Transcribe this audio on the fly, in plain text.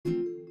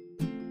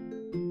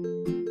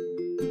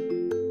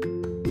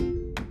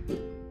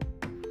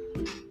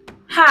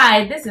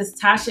Hi, this is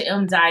Tasha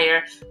M.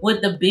 Dyer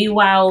with the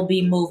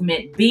BYOB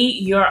movement,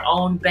 Be Your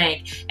Own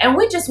Bank. And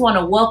we just want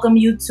to welcome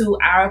you to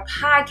our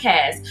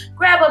podcast.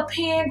 Grab a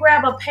pen,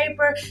 grab a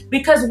paper,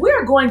 because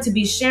we're going to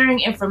be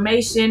sharing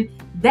information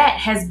that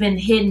has been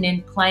hidden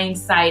in plain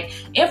sight.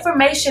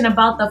 Information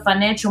about the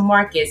financial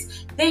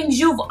markets, things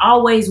you've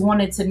always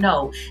wanted to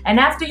know. And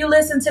after you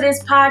listen to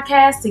this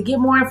podcast, to get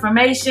more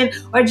information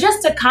or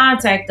just to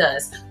contact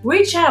us,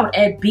 reach out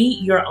at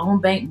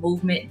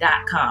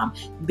BeYourOwnBankMovement.com.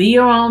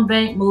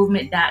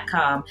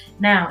 BeYourOwnBankMovement.com.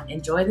 Now,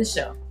 enjoy the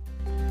show.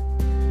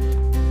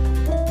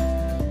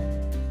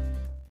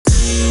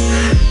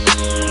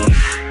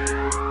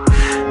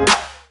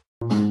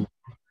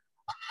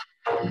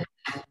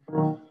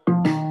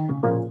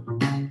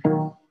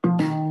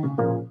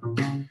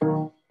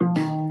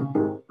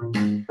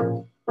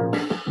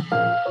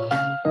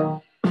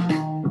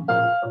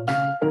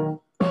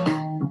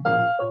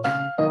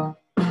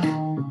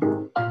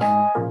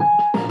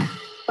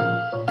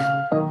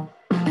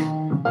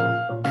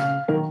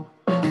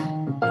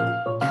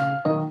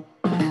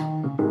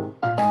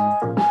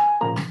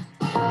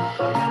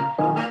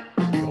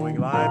 Going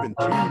live in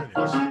 2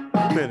 minutes. 2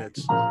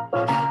 minutes.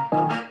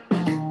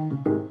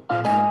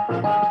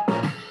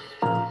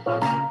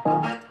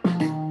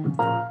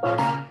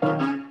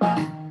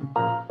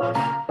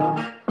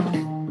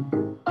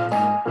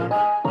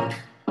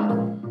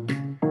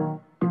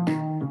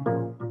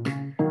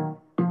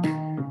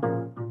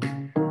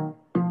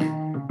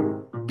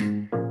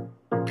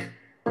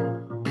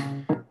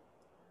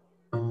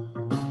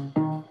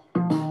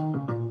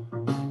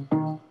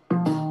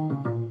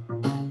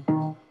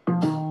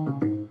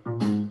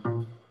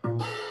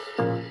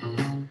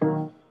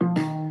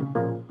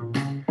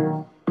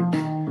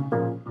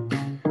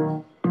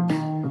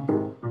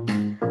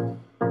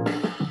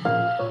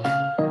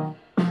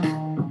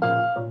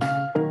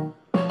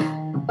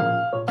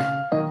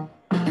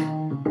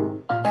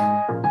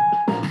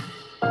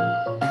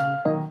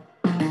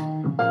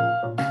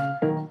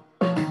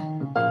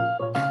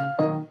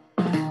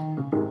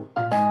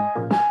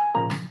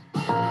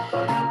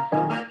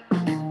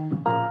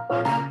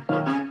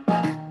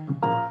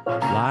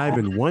 Live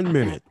in 1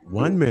 minute.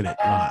 1 minute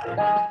live.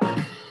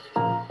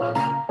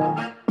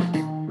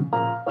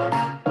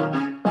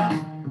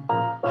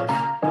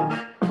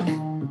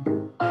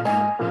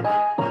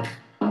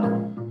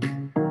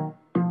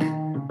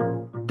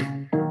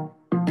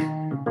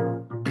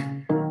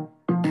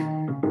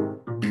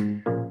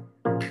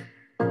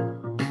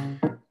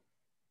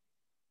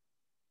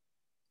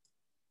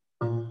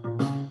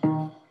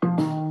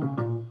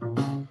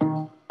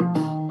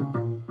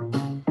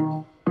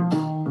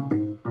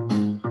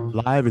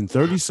 Live in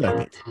 30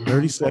 seconds.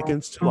 30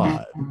 seconds to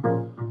live.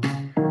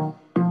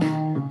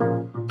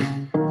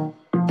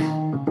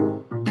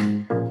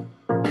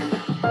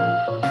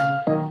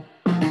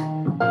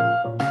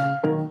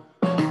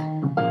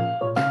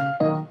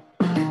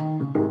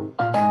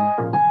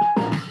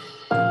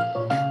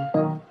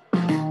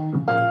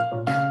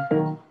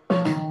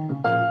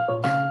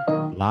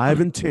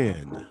 Live in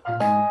 10.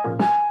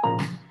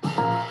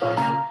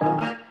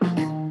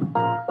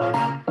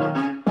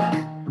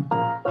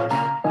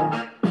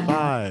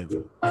 5,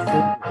 4,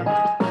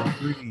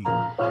 3, 2,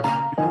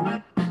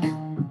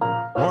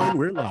 1.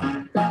 We're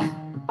live.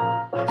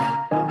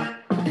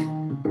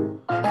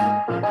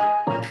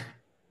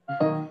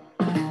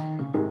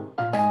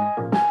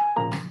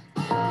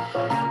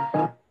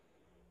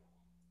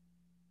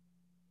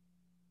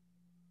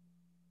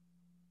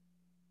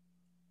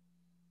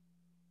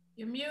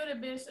 You're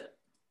muted, Bishop.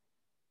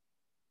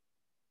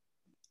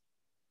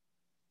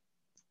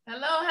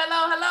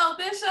 Hello,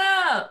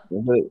 Bishop.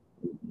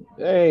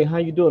 Hey, how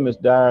you doing, Miss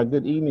Dyer?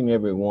 Good evening,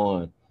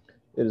 everyone.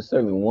 It is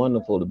certainly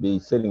wonderful to be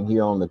sitting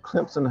here on the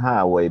Clemson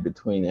Highway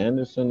between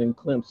Anderson and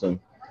Clemson,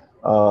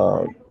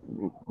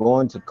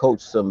 going to coach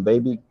some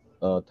baby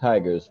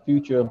Tigers,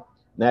 future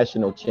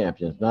national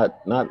champions, not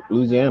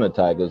Louisiana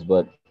Tigers,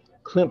 but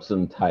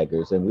Clemson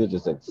Tigers, and we're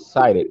just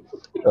excited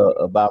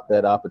about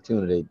that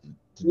opportunity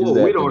to do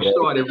that. We don't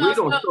start it. We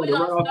don't start it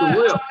right off the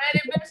rip.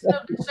 Already,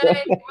 Bishop. The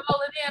shade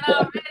rolling in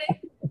already.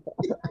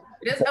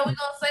 This how we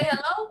gonna say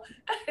hello?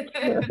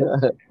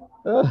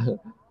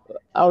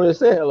 I already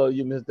said hello to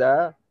you, Miss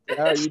Dyer.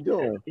 How are you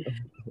doing?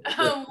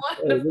 I'm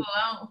wonderful.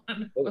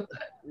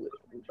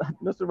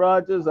 Mr.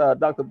 Rogers,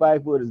 Dr.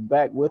 Byfoot is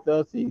back with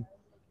us.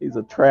 He's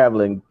a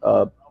traveling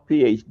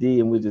PhD,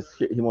 and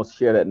he wants to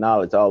share that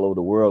knowledge all over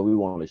the world. We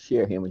want to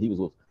share him, and he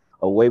was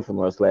away from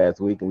us last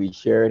week, and we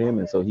shared him,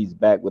 and so he's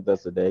back with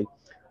us today.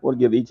 I want to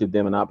give each of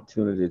them an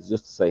opportunity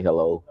just to say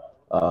hello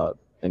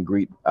and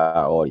greet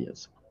our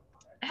audience.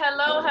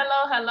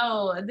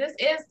 Hello. This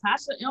is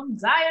Tasha M.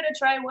 Dyer, the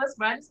Trey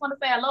Whisperer. I just want to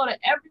say hello to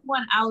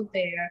everyone out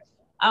there.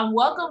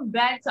 Welcome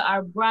back to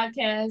our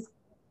broadcast,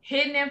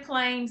 Hidden in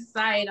Plain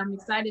Sight. I'm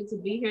excited to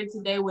be here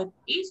today with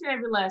each and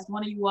every last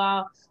one of you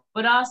all.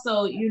 But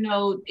also,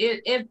 I'm just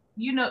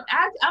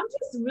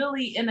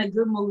really in a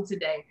good mood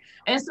today.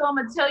 And so I'm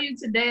going to tell you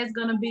today is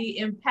going to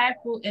be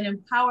impactful and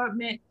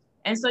empowerment.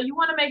 And so you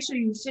want to make sure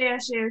you share.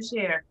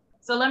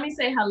 So let me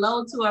say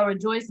hello to our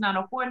Rejoice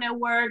 904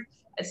 network.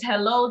 It's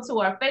hello to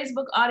our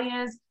Facebook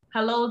audience.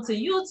 Hello to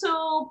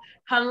YouTube.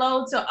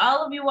 Hello to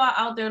all of you all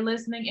out there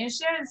listening, and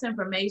share this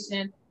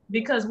information,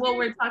 because what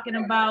we're talking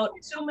about,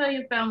 2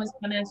 million families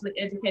financially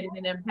educated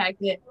and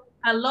impacted.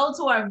 Hello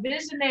to our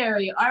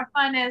visionary, our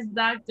finance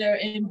doctor,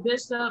 and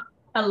Bishop.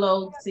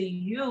 Hello to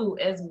you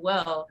as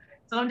well.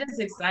 So I'm just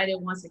excited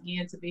once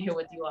again to be here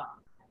with you all.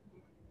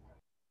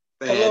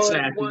 Hello,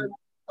 everyone.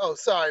 Oh,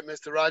 sorry,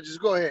 Mr. Rogers.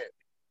 Go ahead.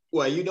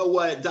 Well, you know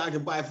what,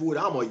 Dr.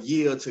 Byfoot, I'm going to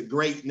yield to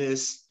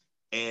greatness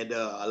and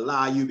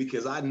allow you,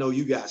 because I know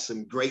you got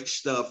some great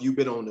stuff. You've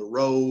been on the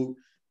road.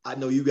 I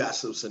know you got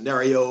some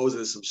scenarios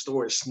and some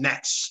story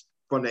snatched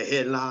from the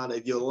headline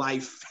of your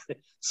life.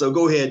 So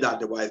go ahead,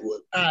 Dr.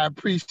 Whitewood. I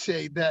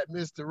appreciate that,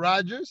 Mr.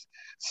 Rogers.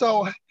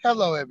 So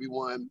hello,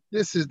 everyone.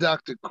 This is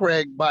Dr.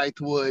 Craig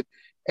Bythewood,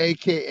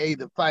 a.k.a.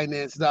 the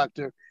Finance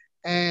Doctor.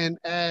 And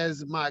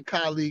as my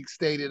colleague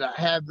stated, I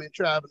have been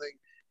traveling,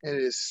 and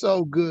it is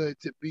so good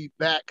to be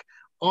back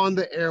on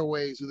the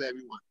airwaves with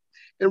everyone.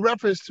 In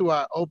reference to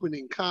our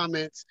opening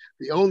comments,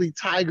 the only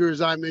tigers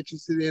I'm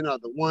interested in are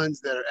the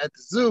ones that are at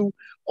the zoo,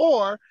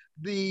 or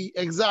the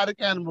exotic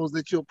animals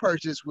that you'll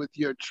purchase with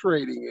your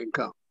trading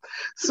income.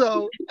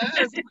 So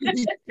as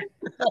we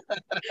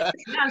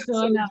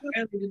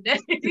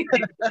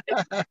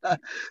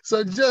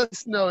so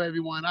just know,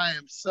 everyone, I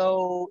am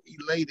so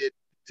elated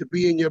to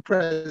be in your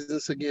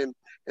presence again.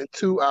 And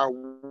to our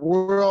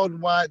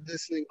worldwide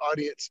listening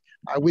audience,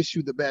 I wish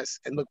you the best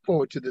and look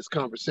forward to this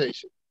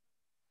conversation.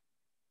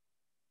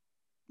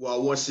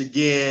 Well, once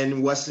again,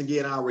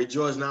 our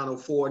Rejoice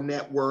 904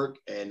 network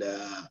and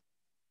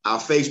our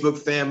Facebook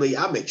family,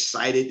 I'm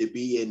excited to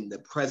be in the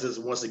presence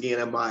once again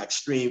of my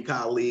extreme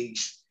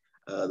colleagues,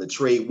 the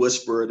trade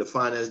whisperer, the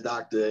finance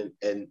doctor,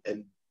 and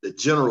the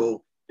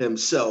general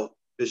himself,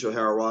 Bishop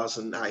Harold Ross,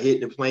 and I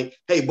hit the plane.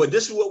 Hey, but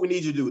this is what we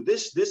need you to do.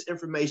 This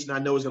information I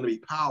know is going to be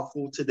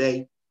powerful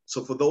today.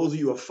 So for those of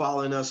you who are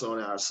following us on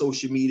our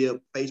social media,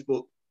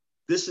 Facebook,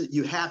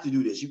 you have to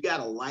do this. You got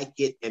to like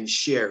it and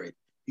share it.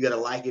 You got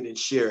to like it and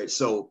share it.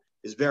 So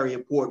it's very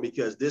important,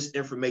 because this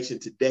information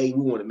today,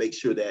 we want to make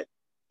sure that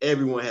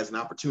everyone has an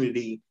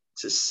opportunity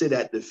to sit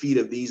at the feet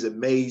of these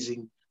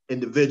amazing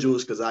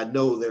individuals, because I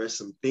know there are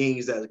some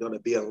things that are going to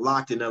be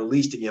unlocked and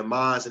unleashed in your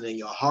minds and in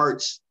your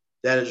hearts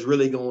that is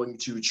really going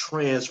to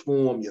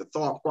transform your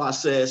thought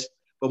process.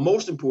 But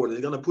most importantly,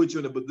 it's going to put you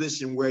in a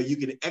position where you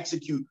can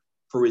execute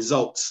for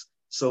results.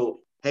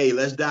 So, hey,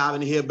 let's dive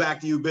in here. Back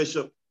to you,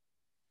 Bishop.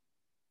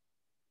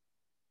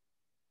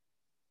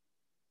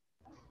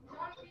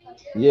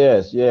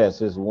 Yes,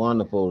 it's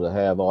wonderful to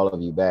have all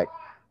of you back,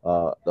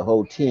 the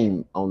whole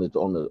team on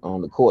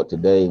the court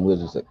today, and we're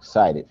just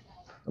excited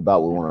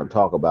about what we want to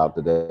talk about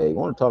today. We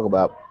want to talk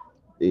about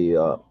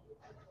the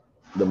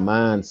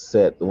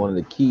mindset, one of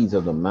the keys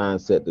of the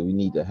mindset that we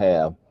need to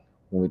have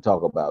when we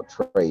talk about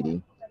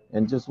trading,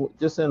 and just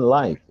in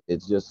life.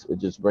 It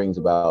just brings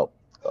about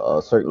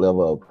a certain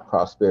level of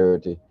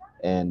prosperity,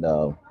 and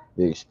the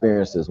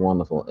experience is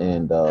wonderful.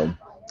 And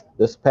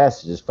this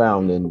passage is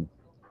found in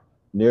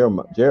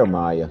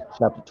Jeremiah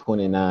chapter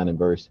 29 and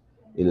verse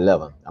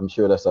 11. I'm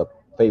sure that's a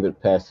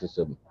favorite passage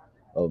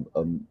of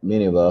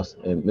many of us.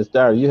 And Ms.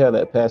 Dyer, you have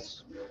that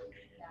passage?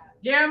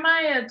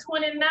 Jeremiah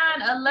 29:11,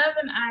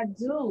 I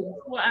do.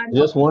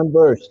 Just one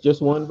verse.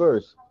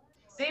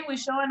 See, we're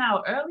showing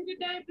out early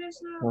today,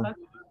 Bishop.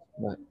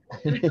 Let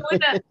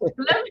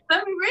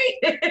me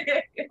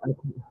read.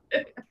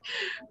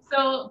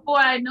 So, for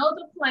I know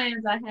the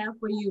plans I have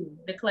for you,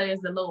 declares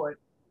the Lord.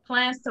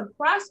 Plans to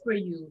prosper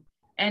you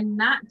and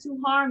not to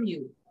harm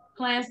you.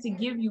 Plans to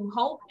give you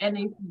hope and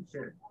a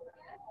future.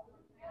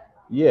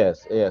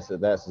 Yes,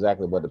 that's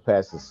exactly what the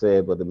passage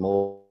said, but the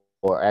more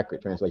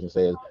accurate translation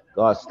says,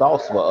 God's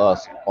thoughts for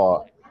us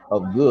are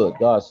of good.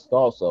 God's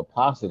thoughts are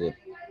positive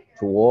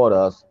toward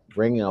us,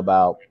 bringing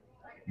about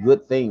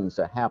good things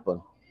to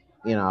happen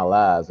in our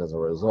lives as a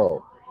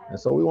result. And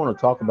so we want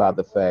to talk about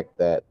the fact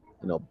that,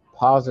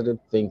 positive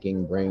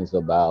thinking brings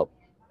about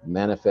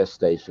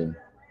manifestation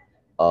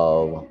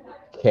of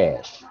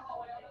cash.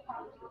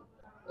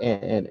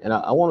 And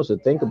I want us to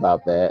think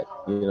about that.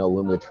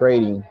 When we're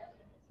trading,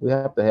 we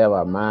have to have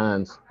our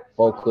minds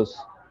focused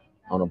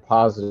on a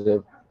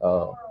positive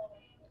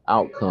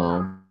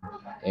outcome,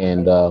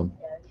 and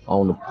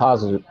on the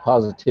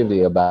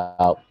positivity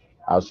about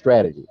our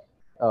strategy.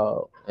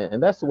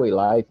 And that's the way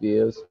life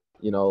is.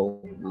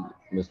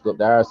 Ms.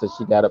 Dara said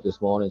she got up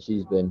this morning.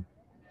 She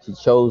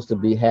chose to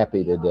be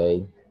happy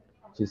today.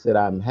 She said,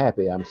 I'm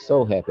happy. I'm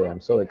so happy. I'm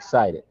so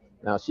excited.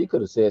 Now, she could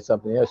have said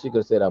something else. She could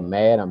have said, I'm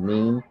mad. I'm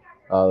mean.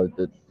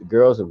 The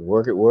girls have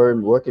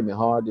working me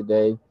hard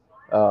today.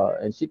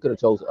 And she could have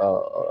chose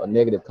a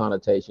negative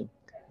connotation.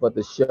 But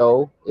the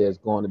show is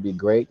going to be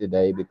great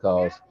today,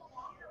 because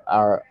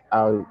our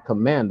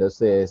commander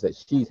says that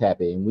she's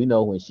happy. And we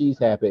know when she's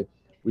happy,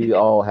 we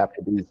all have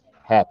to be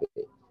happy.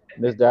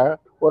 Ms. Dara,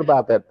 what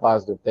about that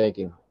positive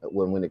thinking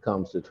when it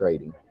comes to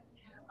trading?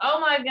 Oh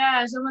my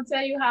gosh, I'm gonna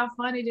tell you how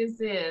funny this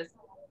is.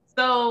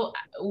 So,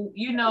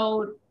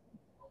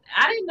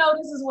 I didn't know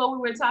this is what we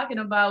were talking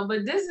about,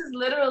 but this is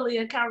literally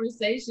a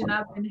conversation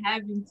I've been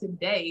having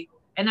today,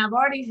 and I've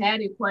already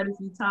had it quite a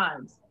few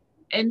times.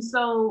 And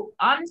so,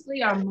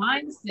 honestly, our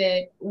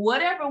mindset,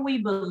 whatever we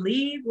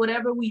believe,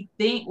 whatever we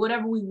think,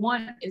 whatever we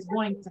want is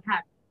going to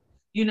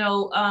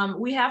happen.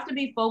 We have to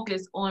be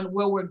focused on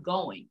where we're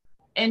going.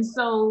 And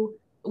so,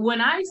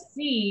 when I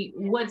see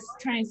what's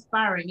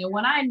transpiring and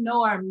when I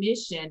know our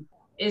mission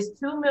is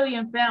 2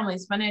 million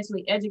families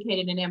financially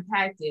educated and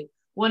impacted,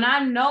 when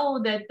I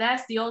know that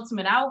that's the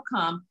ultimate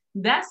outcome,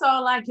 that's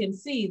all I can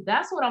see.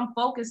 That's what I'm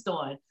focused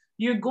on.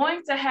 You're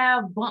going to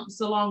have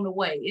bumps along the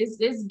way.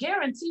 It's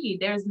guaranteed.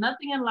 There's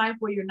nothing in life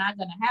where you're not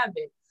going to have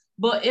it.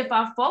 But if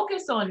I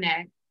focus on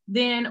that,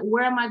 then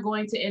where am I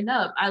going to end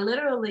up? I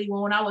literally,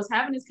 when I was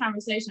having this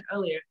conversation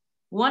earlier,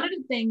 one of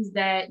the things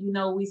that,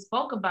 we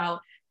spoke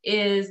about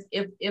is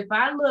if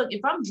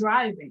I'm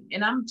driving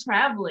and I'm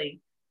traveling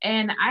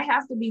and I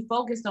have to be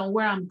focused on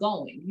where I'm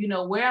going,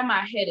 where am I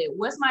headed?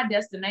 What's my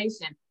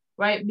destination,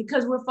 right?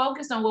 Because we're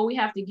focused on what we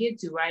have to get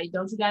to, right?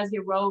 Don't you guys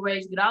get road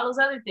rage, get all those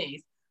other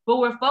things, but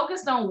we're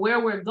focused on where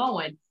we're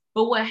going.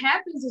 But what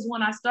happens is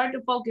when I start to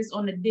focus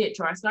on the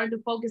ditch, or I start to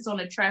focus on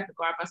the traffic,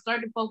 or if I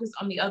start to focus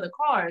on the other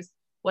cars,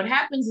 what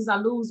happens is I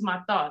lose my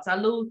thoughts.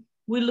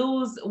 We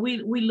lose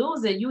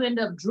it. You end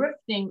up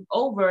drifting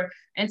over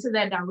into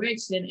that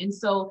direction. And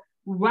so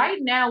right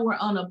now we're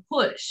on a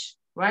push,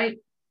 right?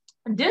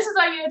 This is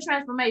our year of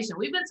transformation.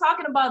 We've been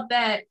talking about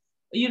that.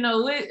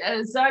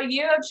 It's our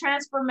year of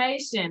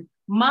transformation,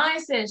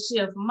 mindset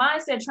shift,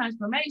 mindset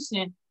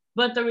transformation.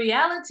 But the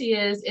reality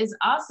is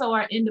also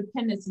our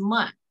Independence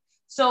Month.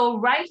 So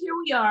right here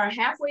we are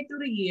halfway through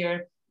the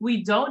year.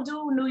 We don't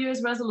do New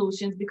Year's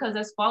resolutions because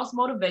that's false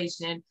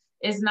motivation.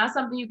 It's not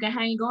something you can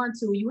hang on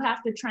to. You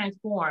have to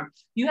transform.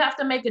 You have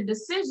to make a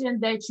decision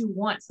that you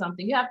want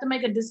something. You have to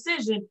make a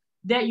decision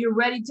that you're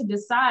ready to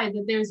decide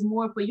that there's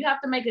more for you. You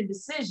have to make a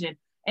decision.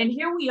 And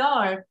here we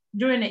are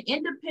during the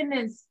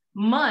Independence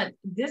Month.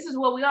 This is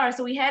what we are.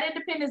 So we had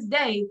Independence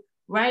Day,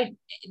 right?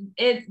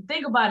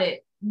 Think about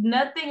it.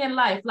 Nothing in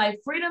life, like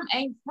freedom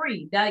ain't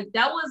free. That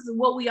was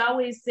what we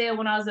always said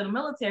when I was in the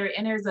military.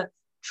 And there's a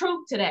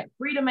truth to that.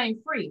 Freedom ain't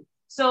free.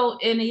 So,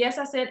 and yes,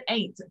 I said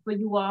ain't for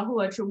you all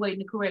who are waiting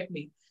to correct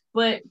me,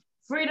 but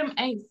freedom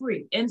ain't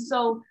free. And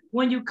so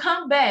when you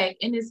come back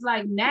and it's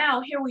like,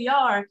 now here we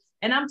are,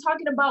 and I'm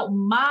talking about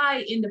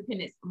my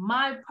independence,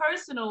 my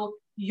personal,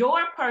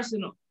 your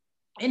personal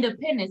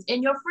independence,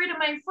 and your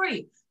freedom ain't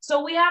free.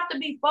 So we have to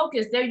be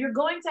focused there. You're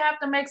going to have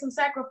to make some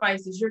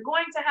sacrifices. You're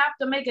going to have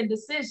to make a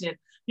decision.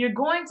 You're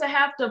going to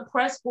have to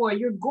press forward.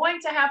 You're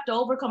going to have to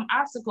overcome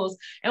obstacles.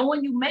 And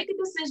when you make a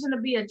decision to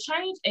be a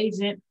change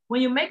agent,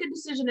 when you make a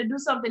decision to do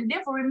something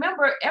different,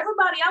 remember,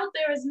 everybody out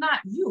there is not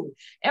you.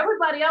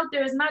 Everybody out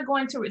there is not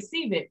going to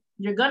receive it.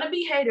 You're going to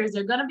be haters.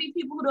 There are going to be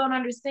people who don't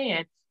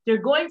understand. There are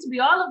going to be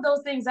all of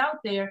those things out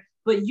there,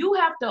 but you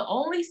have to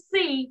only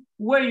see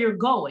where you're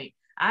going.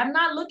 I'm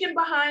not looking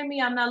behind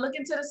me. I'm not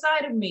looking to the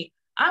side of me.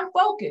 I'm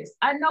focused.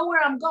 I know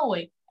where I'm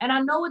going, and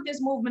I know what this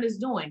movement is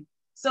doing.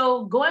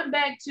 So going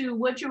back to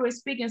what you were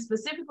speaking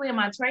specifically in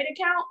my trade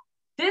account,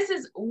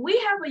 we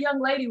have a young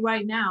lady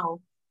right now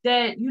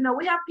that,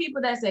 we have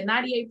people that's at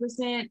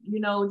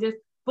 98%,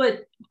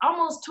 but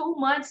almost 2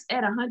 months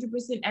at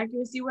 100%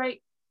 accuracy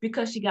rate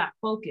because she got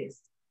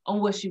focused on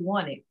what she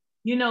wanted.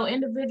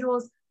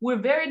 Individuals, we're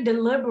very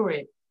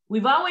deliberate.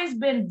 We've always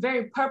been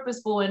very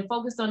purposeful and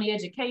focused on the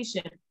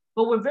education,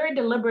 but we're very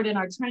deliberate in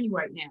our training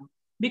right now.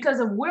 Because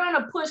if we're on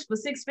a push for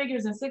 6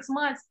 figures in 6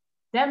 months,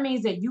 that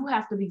means that you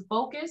have to be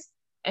focused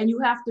and you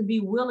have to be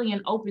willing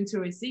and open to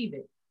receive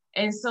it.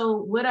 And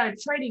so with our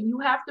trading, you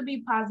have to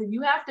be positive.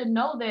 You have to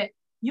know that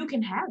you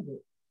can have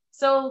it.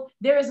 So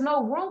there is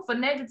no room for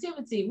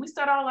negativity. We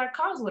start all our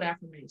calls with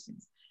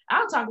affirmations.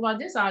 I'll talk about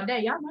this all day.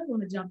 Y'all might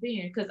want to jump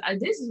in because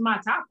this is my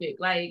topic.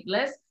 Like,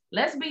 let's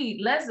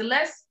be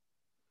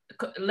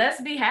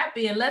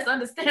happy and let's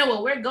understand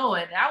where we're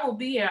going. I will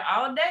be here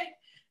all day.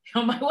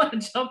 You might want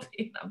to jump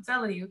in. I'm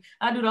telling you,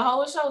 I do the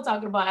whole show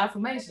talking about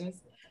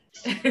affirmations.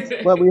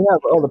 Well, we have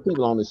other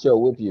people on the show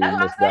with you,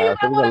 Miss Dyer.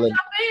 So we're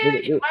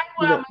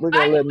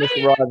gonna let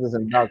Mr. Rogers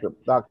and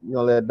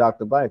let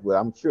Dr. Bythewood.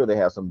 I'm sure they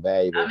have some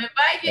valuable. I'm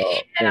inviting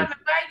you in. I'm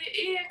inviting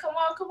you in. Come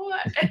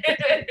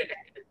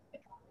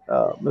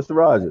on. Mr.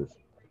 Rogers.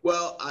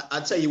 Well,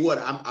 I tell you what,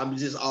 I'm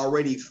just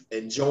already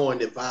enjoying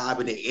the vibe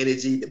and the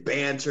energy, the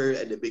banter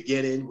at the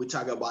beginning. We're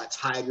talking about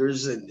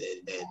Tigers and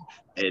the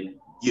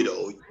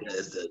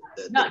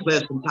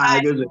Clemson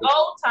Tigers,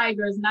 Gold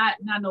Tigers, not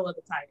no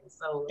other Tigers.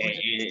 So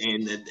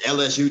and the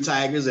LSU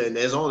Tigers, and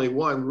there's only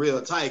one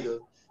real Tiger,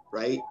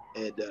 right?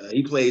 And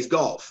he plays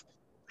golf.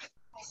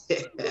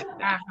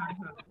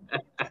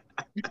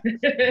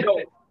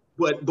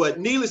 But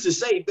needless to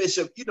say,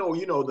 Bishop,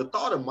 the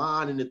thought of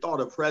mind and the thought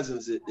of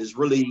presence is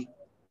really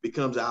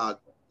becomes our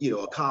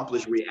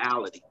accomplished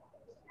reality.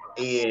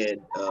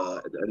 And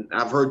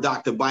I've heard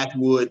Dr.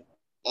 Bythewood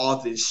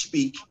often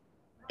speak.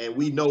 And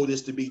we know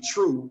this to be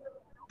true,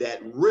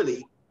 that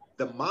really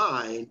the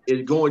mind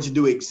is going to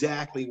do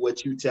exactly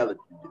what you tell it to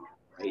do,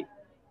 right?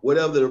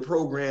 Whatever the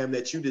program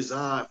that you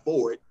design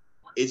for it,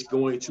 it's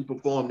going to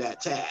perform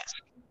that task.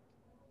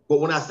 But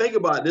when I think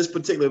about this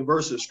particular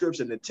verse of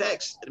scripture in the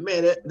text,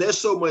 man, there's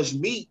so much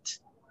meat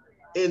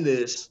in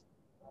this.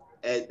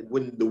 And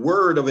when the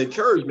word of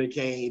encouragement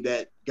came,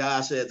 that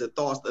God said, the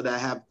thoughts that I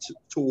have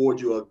toward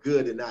you are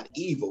good and not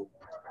evil.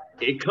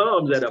 It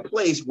comes at a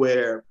place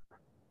where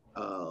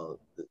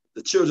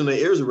the children of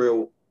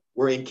Israel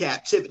were in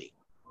captivity.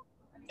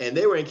 And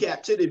they were in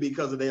captivity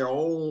because of their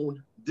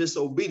own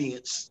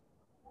disobedience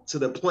to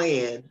the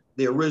plan,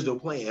 the original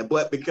plan.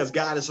 But because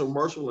God is so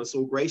merciful and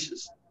so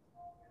gracious,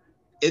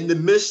 in the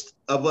midst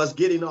of us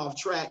getting off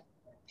track,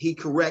 he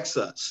corrects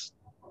us.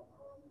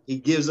 He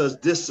gives us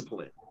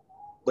discipline,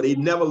 but he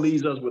never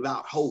leaves us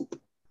without hope.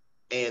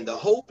 And the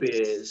hope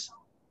is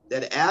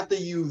that after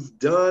you've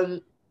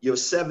done your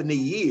 70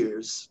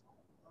 years,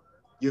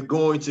 you're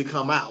going to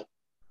come out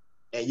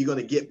and you're going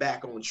to get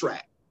back on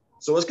track.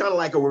 So it's kind of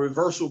like a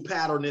reversal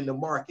pattern in the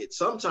market.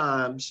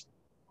 Sometimes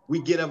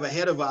we get up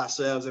ahead of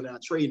ourselves in our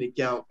trading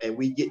account and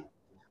we get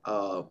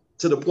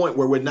to the point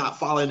where we're not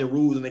following the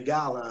rules and the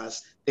guidelines,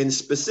 and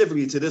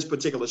specifically to this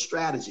particular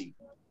strategy.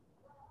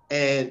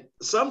 And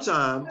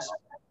sometimes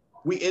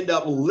we end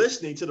up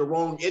listening to the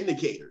wrong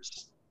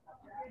indicators.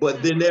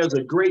 But then there's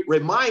a great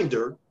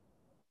reminder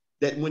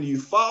that when you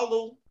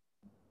follow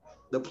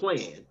the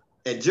plan,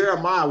 and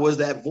Jeremiah was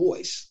that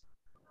voice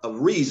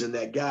of reason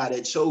that God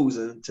had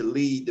chosen to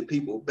lead the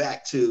people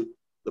back to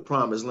the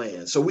promised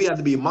land. So we have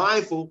to be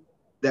mindful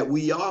that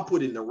we are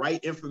putting the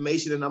right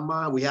information in our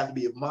mind. We have to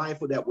be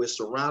mindful that we're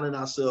surrounding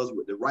ourselves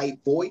with the right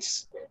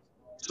voice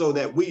so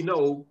that we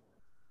know,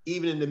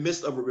 even in the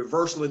midst of a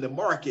reversal in the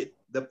market,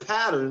 the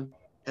pattern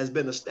has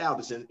been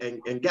established.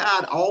 And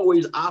God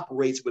always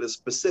operates with a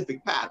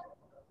specific pattern.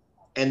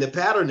 And the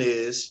pattern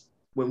is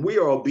when we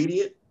are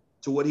obedient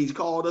to what he's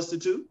called us to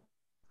do,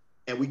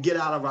 and we get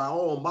out of our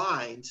own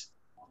minds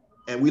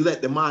and we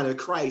let the mind of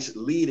Christ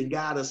lead and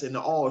guide us into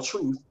all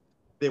truth,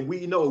 then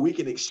we know we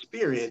can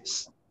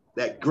experience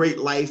that great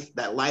life,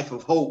 that life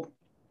of hope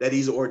that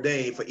he's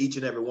ordained for each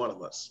and every one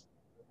of us.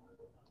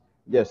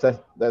 Yes,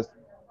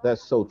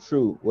 that's so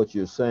true what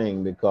you're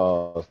saying,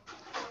 because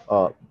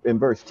in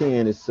verse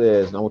 10 it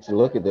says, and I want you to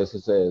look at this,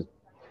 it says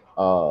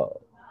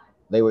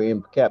they were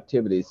in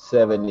captivity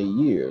 70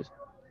 years.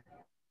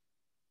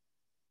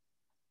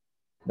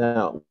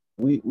 Now,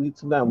 we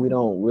sometimes we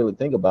don't really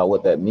think about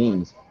what that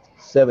means.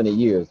 70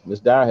 years. Miss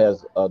Dyer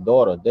has a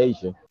daughter,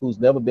 Deja, who's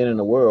never been in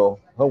the world.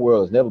 Her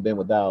world has never been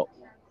without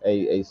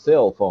a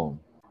cell phone.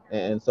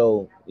 And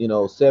so,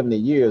 70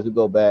 years, we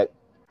go back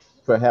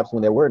perhaps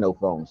when there were no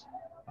phones.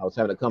 I was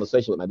having a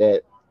conversation with my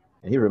dad,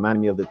 and he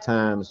reminded me of the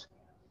times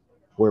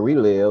where he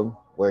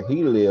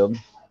lived,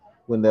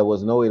 when there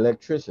was no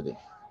electricity.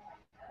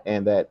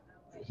 And that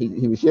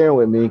he was sharing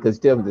with me, because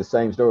he tells me the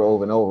same story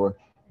over and over.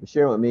 He was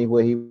sharing with me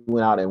where he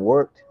went out and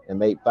worked and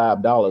made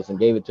 $5 and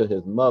gave it to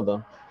his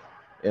mother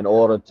in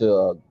order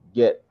to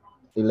get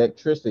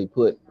electricity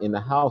put in the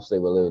house they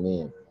were living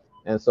in.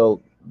 And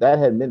so that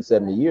had been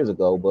 70 years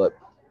ago, but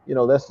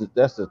that's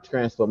the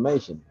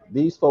transformation.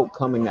 These folk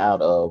coming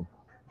out of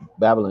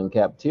Babylon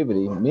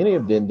captivity, many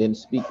of them didn't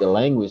speak the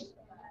language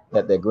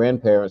that their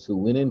grandparents who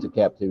went into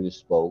captivity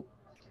spoke.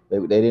 They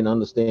didn't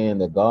understand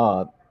the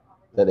God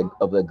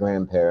of their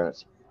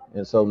grandparents.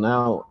 And so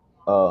now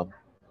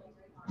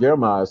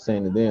Jeremiah is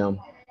saying to them,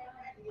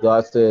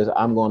 God says,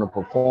 I'm going to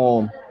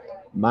perform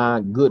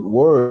my good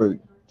word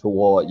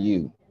toward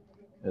you.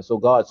 And so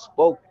God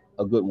spoke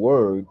a good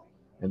word.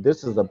 And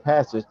this is a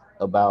passage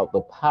about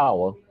the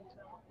power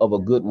of a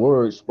good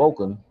word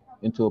spoken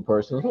into a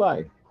person's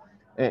life.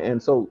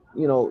 And so,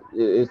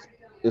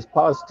 it's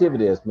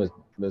positivity, as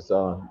Miss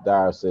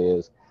Dyer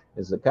says.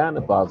 It's a kind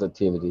of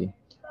positivity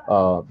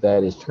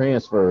that is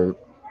transferred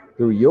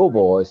through your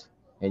voice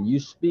and you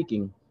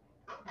speaking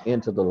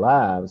into the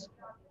lives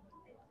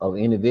of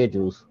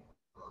individuals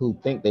who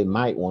think they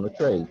might want to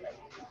trade.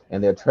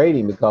 And they're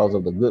trading because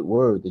of the good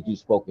word that you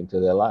spoke into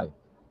their life.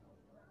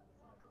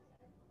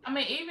 I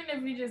mean, even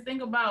if you just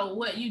think about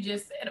what you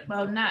just said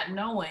about not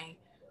knowing,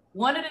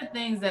 one of the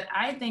things that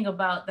I think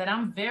about that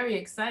I'm very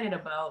excited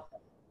about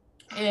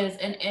is,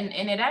 and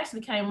it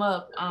actually came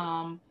up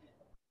on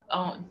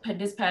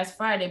this past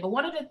Friday, but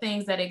one of the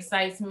things that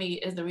excites me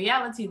is the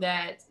reality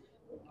that,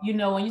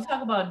 when you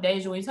talk about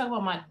Deja, when you talk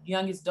about my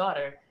youngest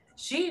daughter,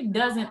 she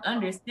doesn't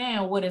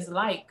understand what it's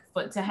like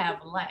to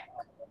have lack.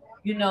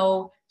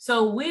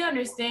 So we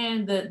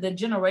understand the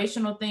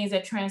generational things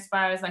that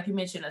transpires, like you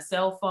mentioned, a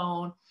cell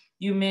phone,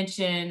 you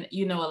mentioned,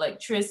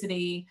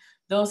 electricity,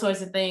 those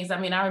sorts of things. I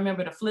mean, I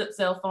remember the flip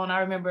cell phone. I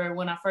remember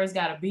when I first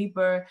got a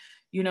beeper,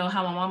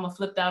 how my mama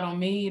flipped out on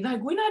me,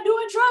 like, we're not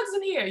doing drugs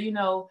in here,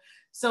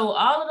 So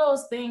all of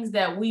those things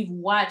that we've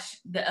watched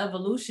the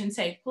evolution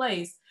take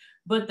place,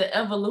 but the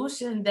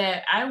evolution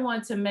that I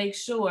want to make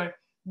sure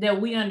that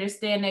we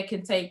understand that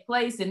can take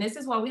place. And this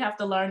is why we have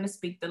to learn to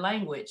speak the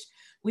language.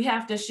 We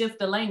have to shift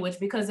the language,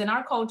 because in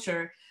our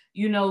culture,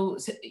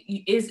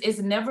 it's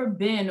never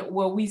been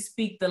where we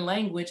speak the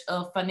language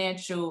of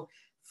financial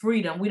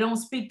freedom. We don't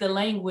speak the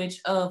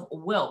language of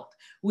wealth.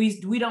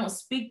 We don't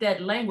speak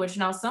that language.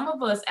 Now, some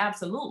of us,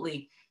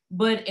 absolutely,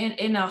 but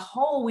in a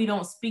whole, we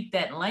don't speak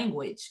that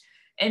language.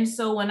 And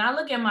so when I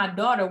look at my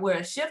daughter, where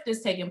a shift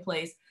is taking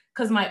place,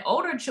 because my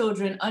older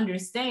children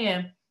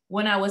understand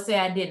when I would say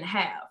I didn't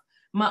have.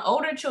 My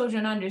older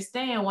children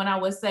understand when I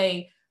would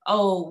say,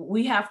 oh,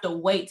 we have to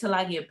wait till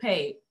I get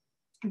paid.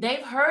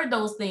 They've heard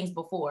those things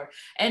before.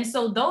 And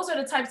so those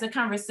are the types of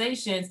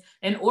conversations,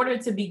 in order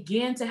to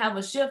begin to have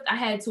a shift, I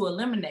had to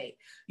eliminate,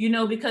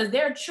 because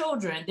they're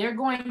children. They're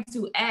going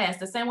to ask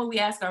the same way we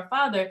ask our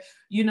Father,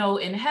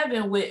 in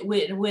heaven,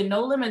 with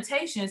no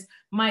limitations.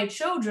 My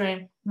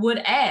children would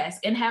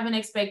ask and have an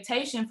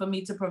expectation for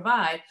me to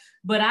provide.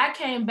 But I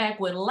came back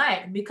with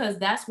lack, because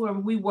that's where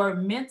we were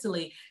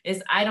mentally,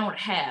 is I don't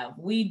have,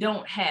 we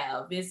don't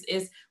have,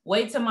 it's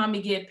wait till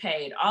mommy get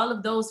paid, all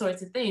of those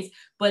sorts of things.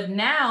 But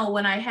now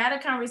when I had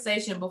a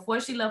conversation before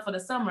she left for the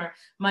summer,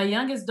 my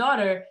youngest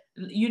daughter,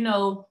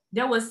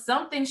 there was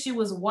something she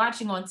was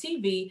watching on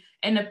TV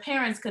and the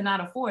parents could not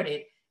afford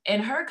it.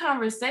 And her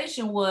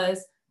conversation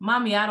was,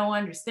 mommy, I don't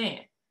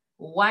understand.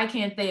 Why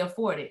can't they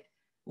afford it?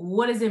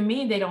 What does it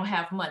mean they don't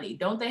have money?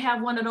 Don't they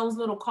have one of those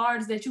little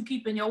cards that you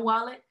keep in your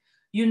wallet?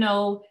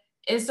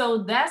 And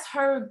so that's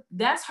her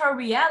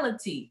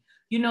reality.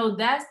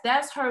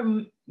 That's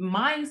her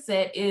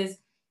mindset is,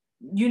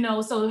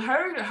 so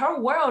her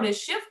world is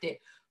shifted.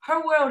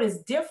 Her world is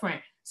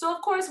different. So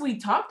of course we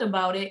talked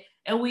about it,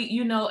 and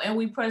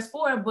we pressed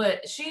forward,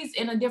 but she's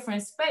in a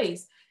different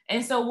space.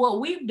 And so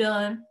what we've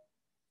done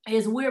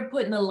is we're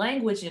putting the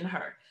language in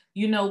her,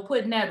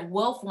 putting that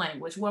wealth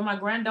language, where my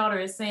granddaughter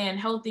is saying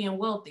healthy and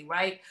wealthy,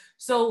 right?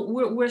 So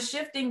we're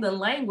shifting the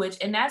language,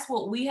 and that's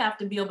what we have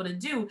to be able to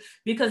do.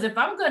 Because if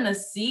I'm going to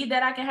see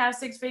that I can have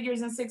 6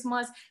 figures in 6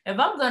 months, if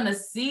I'm going to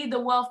see the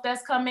wealth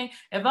that's coming,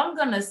 if I'm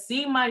going to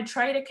see my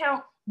trade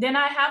account, then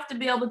I have to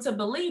be able to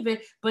believe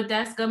it. But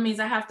that's going to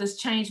mean I have to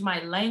change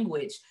my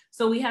language.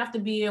 So we have to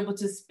be able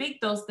to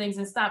speak those things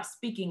and stop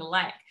speaking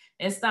lack,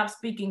 and stop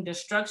speaking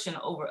destruction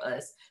over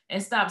us,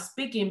 and stop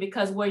speaking,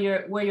 because where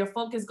your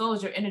focus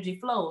goes, your energy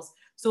flows.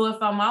 So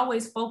if I'm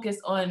always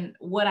focused on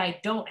what I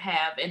don't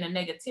have and the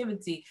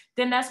negativity,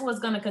 then that's what's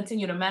going to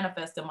continue to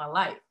manifest in my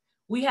life.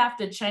 We have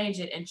to change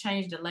it and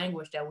change the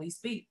language that we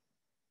speak.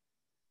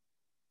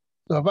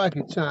 So if I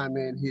can chime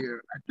in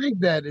here, I think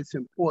that it's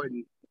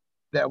important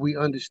that we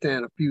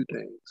understand a few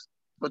things.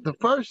 But the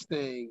first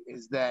thing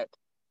is that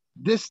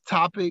this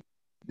topic,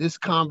 this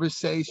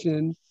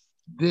conversation,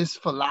 this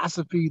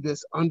philosophy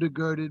that's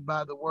undergirded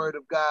by the word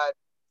of God,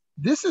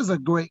 this is a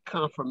great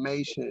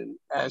confirmation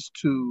as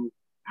to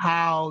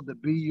how the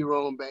Be Your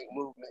Own Bank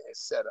movement is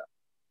set up.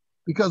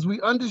 Because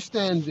we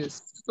understand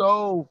this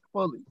so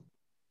fully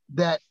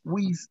that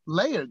we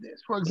layer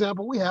this. For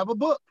example, we have a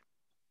book.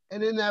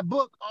 And in that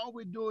book, all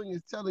we're doing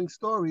is telling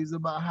stories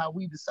about how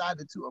we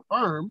decided to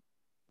affirm,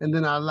 and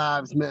then our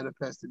lives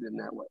manifested in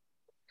that way.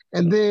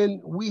 And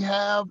then we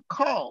have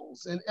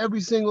calls, and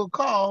every single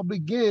call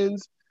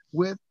begins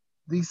with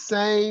the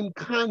same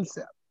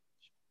concept.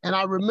 And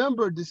I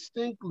remember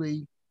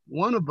distinctly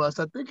one of us,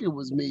 I think it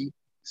was me,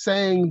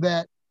 saying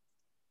that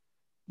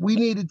we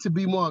needed to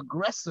be more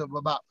aggressive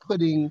about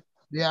putting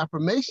the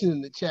affirmation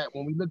in the chat.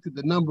 When we looked at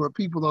the number of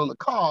people on the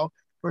call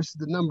versus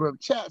the number of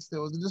chats,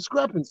 there was a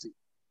discrepancy.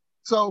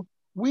 So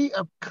we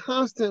have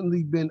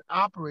constantly been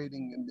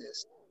operating in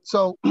this.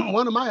 So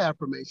one of my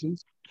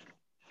affirmations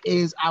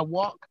is I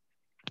walk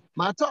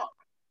my talk,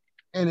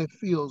 and it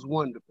feels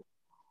wonderful.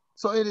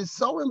 So it is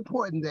so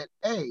important that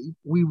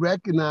we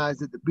recognize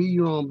that the Be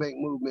Your Own Bank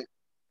movement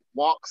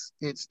walks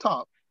its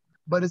talk,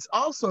 but it's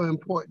also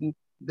important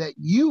that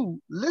you,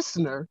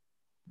 listener,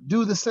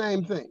 do the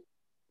same thing.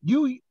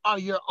 You are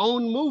your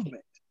own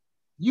movement.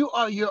 You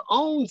are your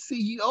own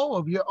CEO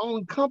of your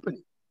own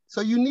company.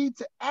 So you need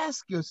to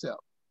ask yourself,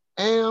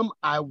 am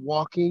I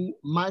walking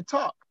my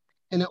talk?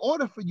 And in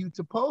order for you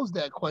to pose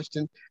that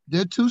question,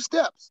 there are 2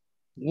 steps.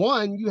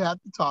 1, you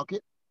have to talk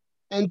it,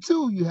 and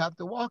 2, you have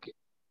to walk it.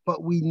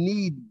 But we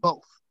need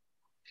both.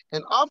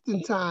 And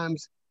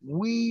oftentimes,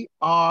 we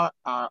are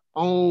our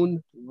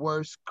own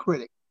worst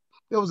critic.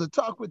 There was a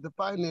talk with the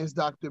finance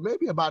doctor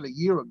maybe about a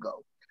year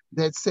ago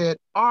that said,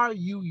 are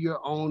you your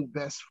own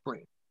best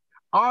friend?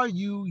 Are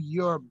you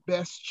your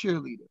best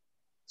cheerleader?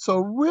 So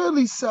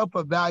really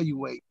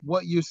self-evaluate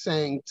what you're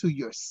saying to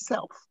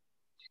yourself,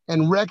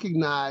 and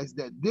recognize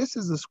that this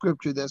is a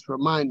scripture that's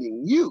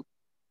reminding you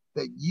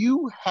that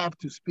you have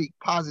to speak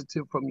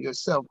positive from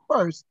yourself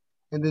first,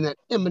 and then that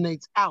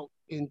emanates out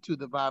into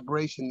the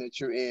vibration that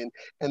you're in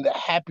and the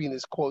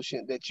happiness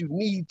quotient that you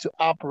need to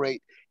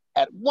operate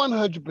at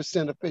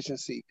 100%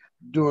 efficiency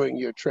during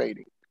your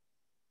trading.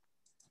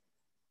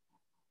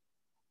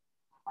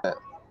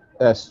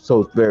 That's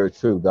so very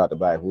true, Dr.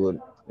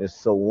 Backwood. It's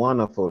so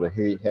wonderful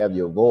to have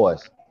your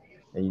voice,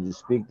 and you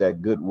speak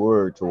that good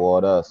word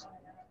toward us,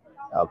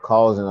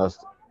 causing us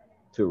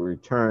to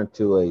return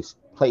to a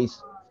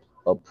place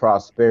of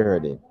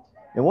prosperity.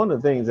 And one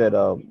of the things that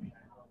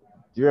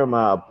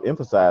Jeremiah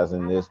emphasized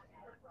in this,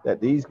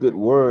 that these good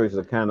words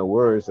are kind of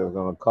words that are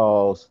going to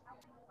cause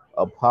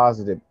a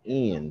positive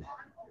end.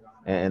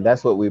 And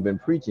that's what we've been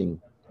preaching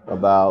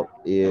about,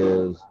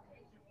 is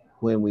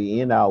when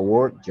we end our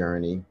work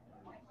journey,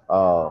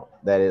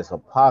 that is a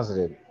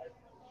positive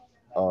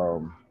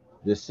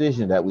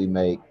decision that we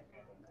make,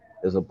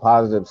 is a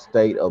positive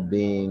state of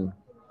being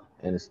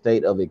and a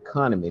state of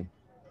economy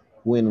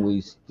when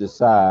we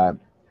decide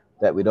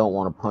that we don't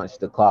want to punch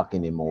the clock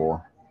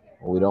anymore,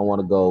 or we don't want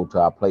to go to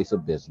our place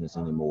of business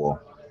anymore.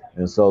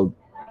 And so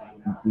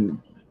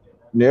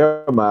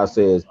Nehemiah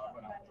says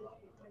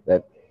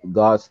that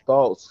God's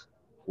thoughts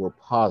were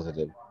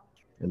positive,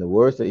 and the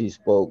words that he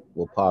spoke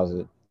were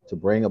positive to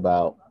bring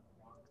about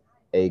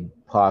a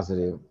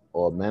positive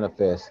or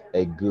manifest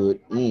a good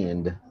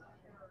end.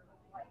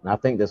 And I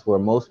think that's where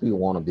most people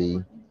want to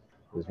be,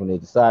 is when they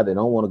decide they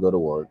don't want to go to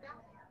work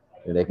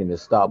and they can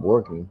just stop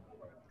working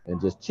and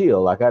just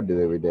chill like I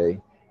do every day.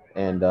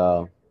 And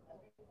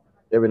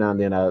every now and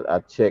then I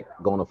check,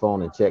 go on the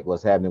phone and check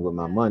what's happening with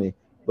my money.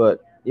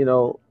 But,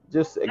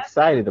 just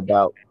excited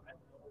about,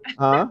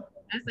 huh?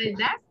 I say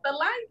that's the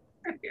life.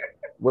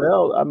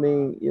 Well, I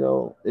mean,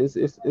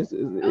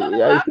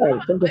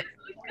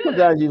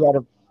 sometimes you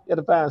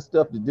gotta find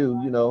stuff to do.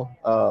 You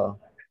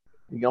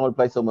can only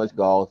play so much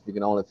golf. You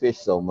can only fish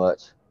so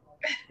much.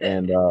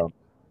 And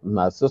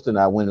my sister and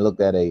I went and looked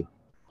at a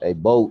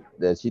boat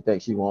that she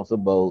thinks she wants a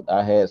boat.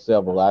 I had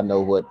several. I know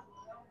what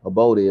a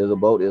boat is. A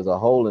boat is a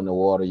hole in the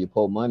water you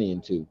pour money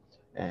into.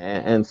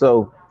 And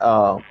so,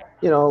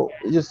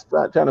 just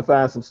trying to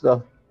find some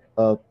stuff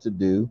to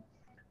do.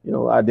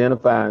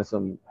 Identifying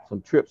some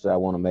trips that I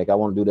want to make. I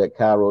want to do that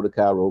Cairo to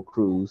Cairo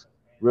cruise,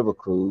 river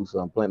cruise. So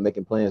I'm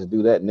making plans to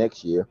do that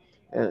next year.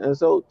 And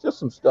so just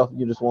some stuff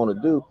you just want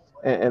to do.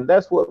 And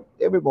that's what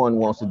everyone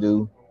wants to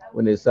do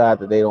when they decide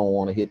that they don't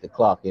want to hit the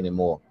clock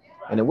anymore.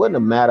 And it wasn't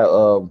a matter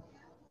of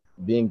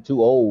being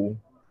too old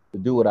to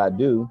do what I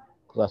do,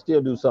 because I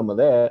still do some of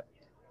that,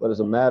 but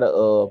it's a matter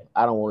of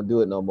I don't want to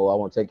do it no more. I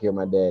want to take care of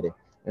my daddy.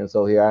 And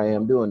so here I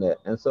am doing that.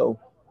 And so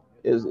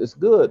it's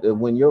good that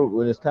when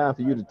it's time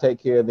for you to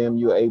take care of them,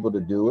 you're able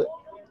to do it.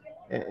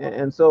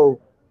 And so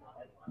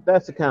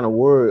that's the kind of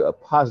word, a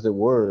positive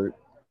word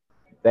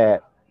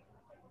that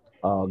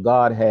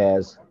God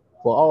has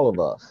for all of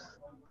us.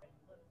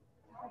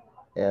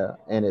 Yeah,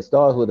 and it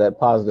starts with that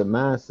positive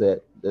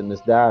mindset that Ms.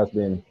 Dyer's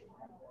been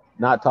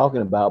not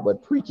talking about,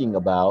 but preaching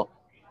about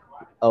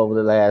over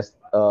the last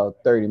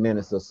 30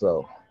 minutes or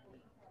so.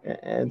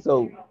 And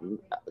so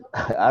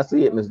I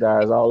see it, Ms.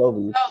 Dyer's all over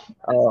you.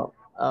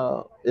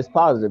 It's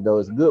positive though.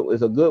 It's good.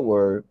 It's a good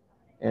word,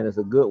 and it's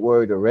a good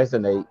word to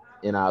resonate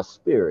in our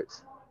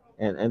spirits,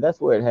 and that's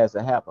where it has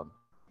to happen.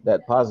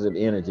 That positive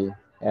energy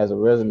has to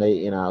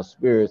resonate in our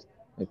spirits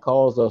and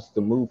cause us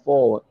to move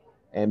forward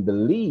and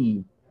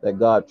believe that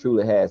God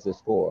truly has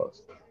this for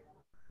us.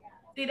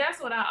 See,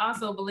 that's what I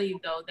also believe,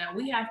 though, that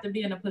we have to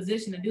be in a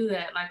position to do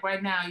that. Like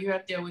right now, you're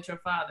up there with your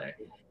father.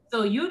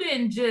 So you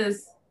didn't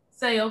just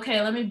say,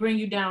 okay, let me bring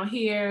you down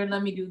here.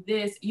 Let me do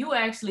this. You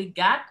actually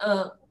got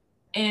up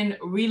and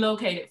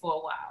relocated for a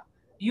while.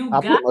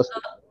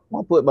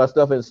 I put my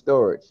stuff in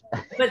storage.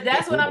 But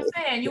that's what I'm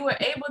saying. You were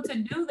able to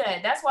do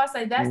that. That's why I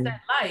say that's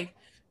that life.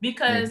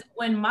 Because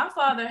when my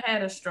father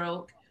had a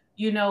stroke,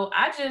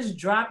 I just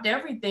dropped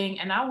everything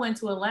and I went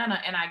to Atlanta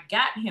and I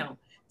got him.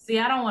 See,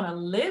 I don't want to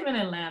live in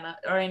Atlanta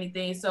or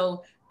anything.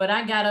 So, but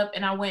I got up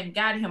and I went and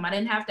got him. I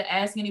didn't have to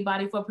ask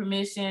anybody for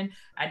permission.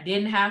 I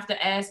didn't have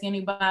to ask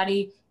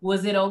anybody,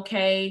 was it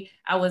okay?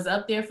 I was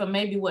up there for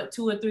maybe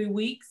 2 or 3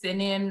 weeks. And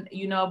then,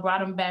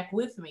 brought him back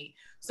with me.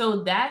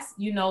 So that's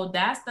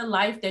the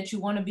life that you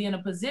want to be in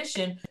a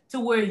position to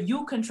where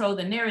you control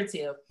the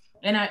narrative.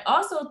 And I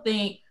also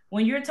think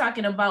when you're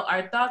talking about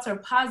our thoughts are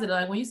positive,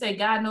 like when you say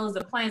God knows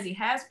the plans he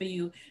has for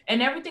you, and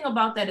everything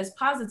about that is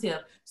positive.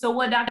 So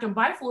what Dr.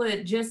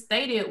 Bythewood just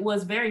stated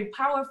was very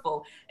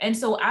powerful. And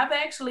so I've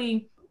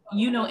actually,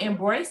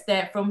 embraced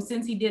that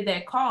since he did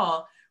that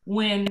call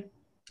when,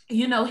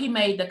 he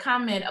made the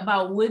comment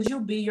about, would you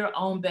be your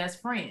own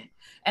best friend?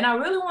 And I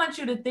really want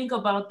you to think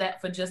about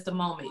that for just a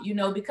moment,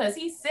 because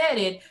he said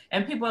it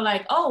and people are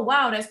like, oh,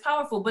 wow, that's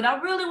powerful. But I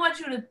really want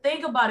you to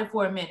think about it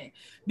for a minute,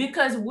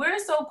 because we're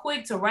so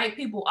quick to write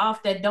people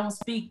off that don't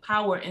speak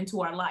power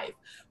into our life.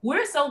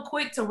 We're so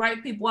quick to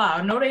write people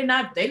out. No, they're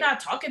not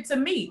talking to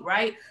me,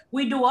 right?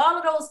 We do all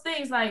of those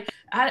things. Like,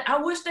 I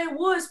wish they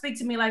would speak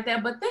to me like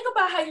that. But think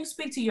about how you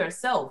speak to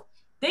yourself.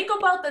 Think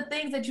about the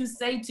things that you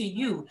say to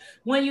you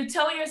when you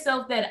tell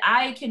yourself that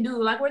I can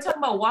do, like we're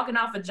talking about walking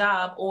off a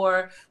job,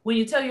 or when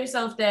you tell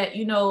yourself that,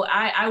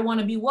 I want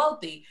to be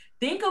wealthy.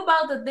 Think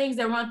about the things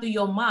that run through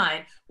your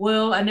mind.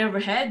 Well, I never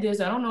had this.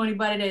 I don't know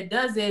anybody that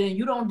does it, and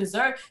you don't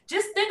deserve.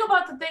 Just think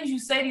about the things you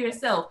say to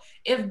yourself.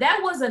 If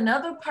that was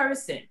another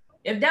person,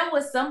 if that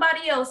was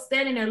somebody else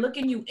standing there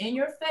looking you in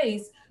your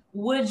face,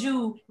 would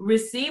you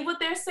receive what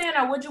they're saying,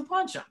 or would you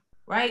punch them?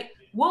 Right?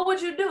 What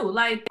would you do?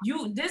 Like,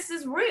 this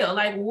is real.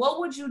 Like, what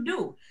would you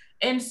do?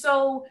 And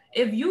so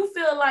if you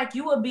feel like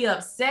you would be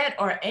upset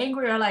or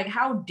angry or like,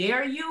 how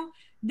dare you,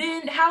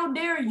 then how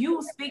dare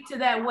you speak to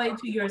that way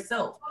to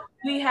yourself?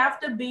 We have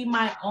to be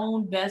my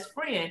own best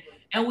friend.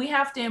 And we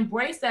have to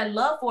embrace that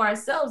love for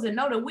ourselves and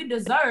know that we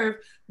deserve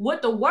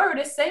what the word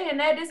is saying,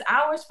 that is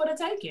ours for the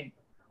taking.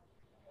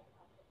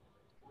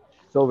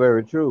 So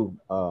very true.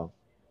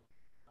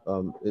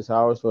 It's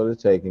ours for the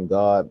taking.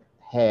 God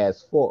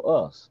has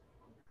for us.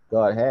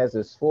 God has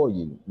this for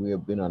you. We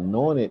have been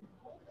anointed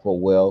for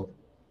wealth.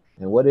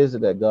 And what is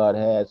it that God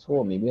has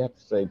for me? We have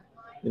to say,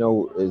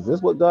 is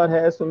this what God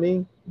has for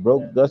me?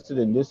 Broke, dusted,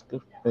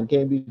 and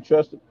can't be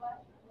trusted.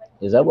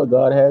 Is that what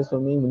God has for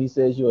me when He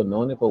says you're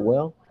anointed for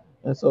wealth?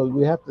 And so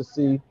we have to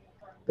see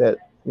that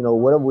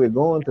whatever we're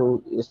going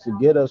through is to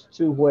get us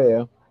to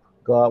where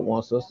God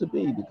wants us to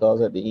be,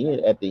 because at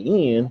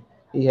the end,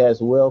 He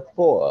has wealth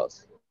for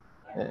us.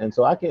 And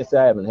so I can't say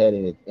I haven't had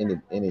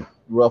any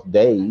rough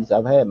days.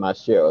 I've had my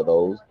share of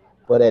those,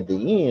 but at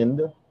the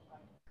end,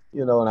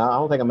 and I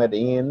don't think I'm at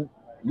the end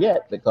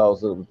yet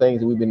because of the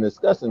things that we've been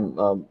discussing,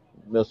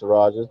 Mr.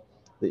 Rogers.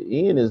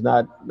 The end is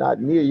not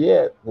near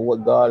yet for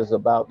what God is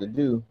about to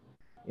do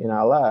in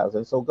our lives,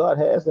 and so God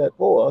has that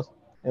for us,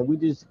 and we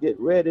just get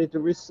ready to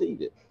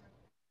receive it.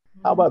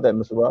 How about that,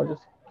 Mr. Rogers?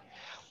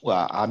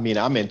 Well, I mean,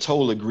 I'm in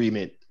total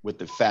agreement with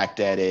the fact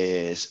that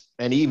is,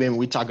 and even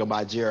we talk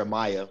about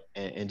Jeremiah,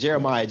 and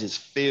Jeremiah just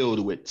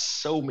filled with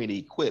so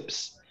many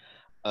quips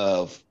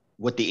of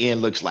what the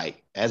end looks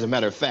like. As a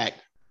matter of fact,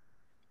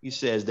 he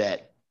says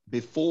that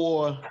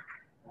before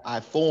I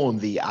formed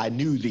thee, I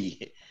knew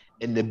thee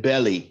in the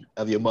belly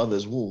of your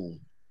mother's womb,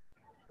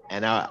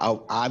 and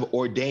I've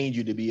ordained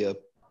you to be a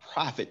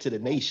prophet to the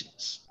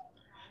nations.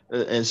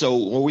 And so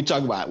when we're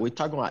talking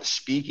about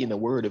speaking the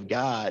word of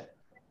God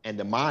and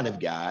the mind of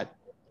God,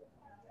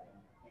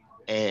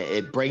 and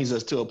it brings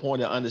us to a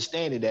point of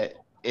understanding that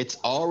it's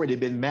already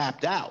been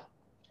mapped out.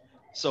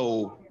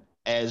 So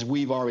as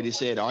we've already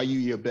said, are you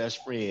your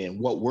best friend?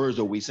 What words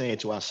are we saying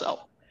to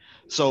ourselves?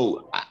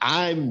 So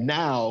I'm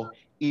now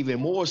even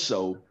more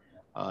so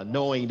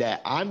knowing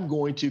that I'm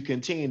going to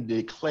continue to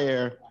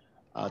declare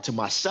to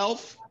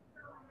myself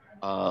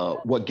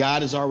what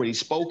God has already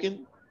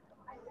spoken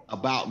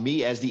about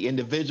me as the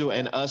individual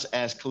and us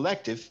as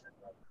collective,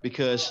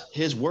 because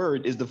his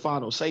word is the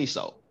final say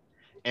so.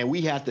 And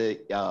we have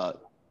to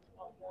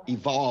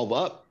evolve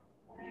up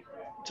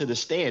to the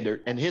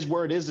standard, and his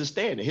word is the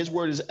standard. His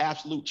word is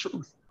absolute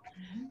truth.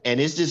 And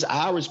it's just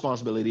our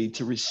responsibility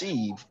to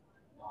receive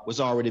what's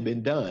already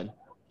been done.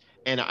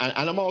 And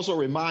I'm also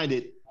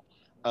reminded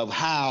of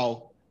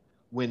how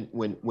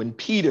when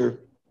Peter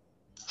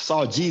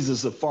saw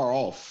Jesus afar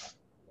off,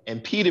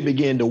 and Peter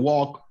began to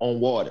walk on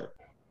water,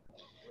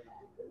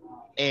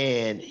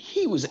 and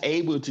he was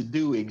able to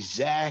do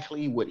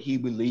exactly what he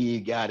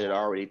believed God had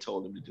already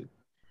told him to do.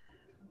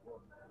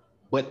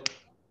 But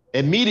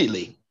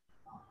immediately,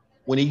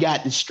 when he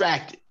got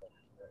distracted,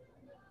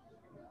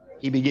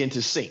 he began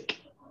to sink.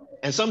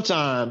 And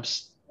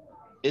sometimes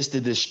it's the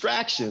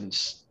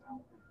distractions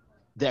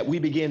that we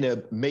begin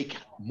to make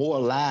more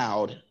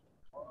loud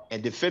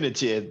and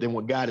definitive than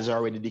what God has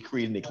already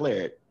decreed and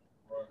declared.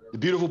 The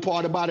beautiful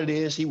part about it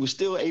is he was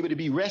still able to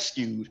be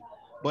rescued.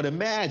 But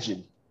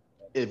imagine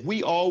if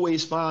we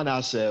always find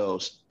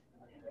ourselves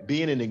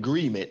being in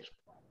agreement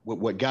with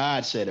what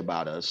God said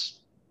about us,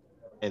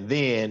 and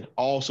then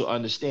also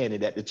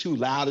understanding that the two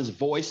loudest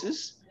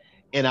voices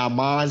in our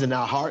minds and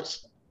our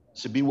hearts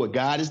should be what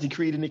God has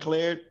decreed and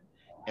declared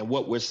and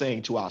what we're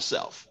saying to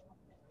ourselves.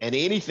 And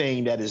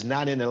anything that is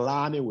not in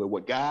alignment with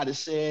what God has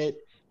said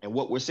and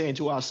what we're saying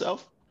to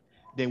ourselves,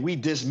 then we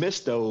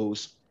dismiss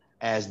those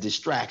as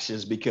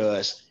distractions,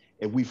 because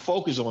if we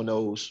focus on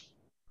those,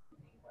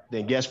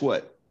 then guess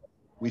what?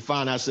 We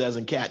find ourselves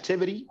in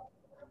captivity,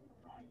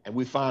 and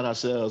we find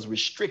ourselves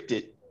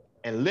restricted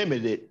and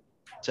limited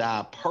to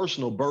our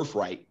personal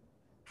birthright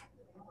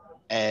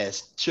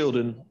as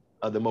children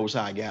of the Most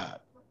High God.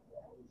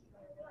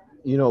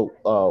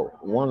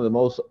 One of the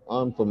most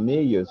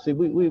unfamiliar. See,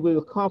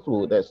 we're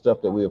comfortable with that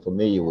stuff that we're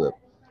familiar with.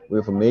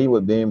 We're familiar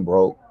with being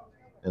broke,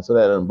 and so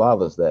that doesn't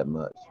bother us that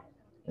much.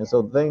 And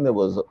so the thing that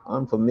was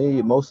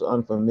unfamiliar, most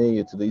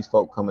unfamiliar to these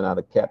folk coming out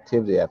of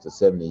captivity after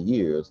 70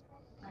 years,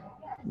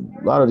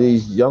 a lot of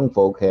these young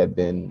folk had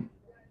been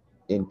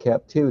in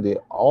captivity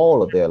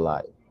all of their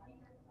life.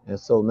 And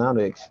so now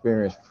to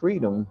experience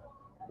freedom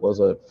was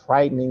a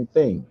frightening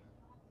thing.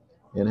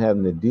 And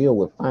having to deal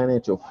with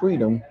financial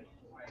freedom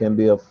can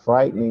be a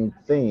frightening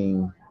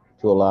thing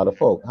to a lot of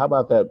folk. How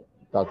about that,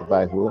 Dr.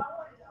 Bashwood?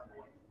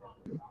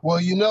 Well,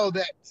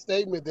 that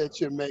statement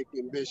that you're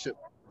making, Bishop,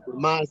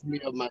 reminds me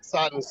of my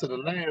Silence of the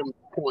Lamb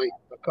point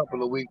a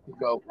couple of weeks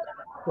ago.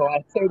 So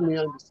I certainly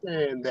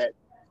understand that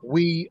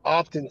we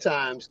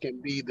oftentimes can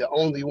be the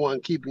only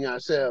one keeping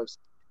ourselves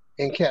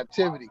in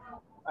captivity.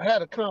 I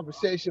had a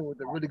conversation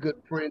with a really good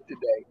friend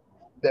today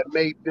that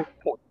made this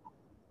point.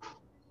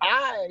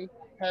 I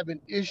have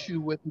an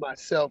issue with my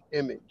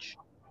self-image.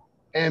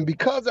 And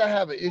because I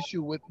have an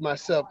issue with my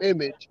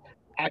self-image,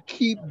 I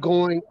keep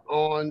going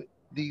on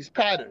these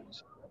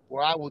patterns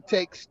where I will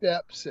take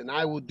steps and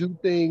I will do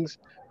things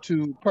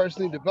to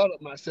personally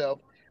develop myself,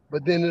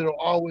 but then it'll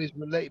always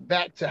relate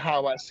back to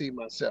how I see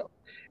myself.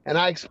 And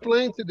I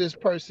explained to this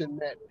person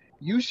that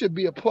you should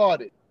be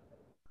applauded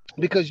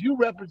because you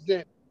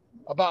represent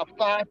about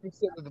 5%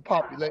 of the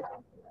population,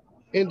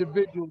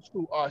 individuals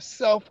who are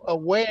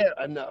self-aware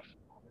enough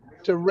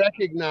to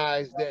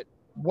recognize that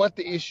what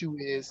the issue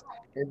is,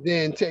 and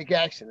then take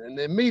action. And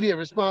the immediate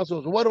response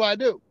was, what do I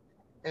do?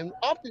 And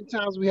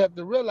oftentimes we have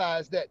to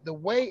realize that the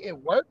way it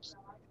works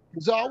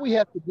is all we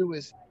have to do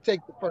is take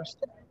the first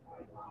step.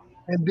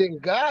 And then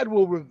God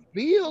will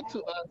reveal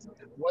to us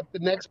what the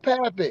next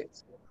path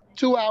is.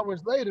 2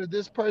 hours later,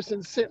 this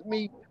person sent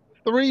me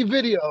 3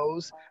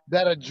 videos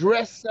that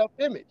address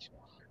self-image.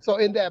 So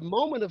in that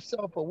moment of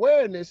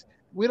self-awareness,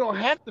 we don't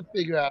have to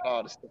figure out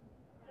all the stuff.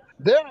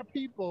 There are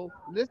people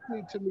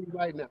listening to me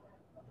right now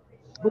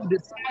who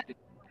decided,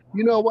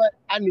 you know what,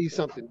 I need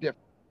something different.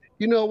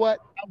 You know what,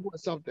 I want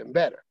something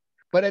better.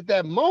 But at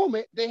that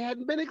moment, they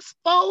hadn't been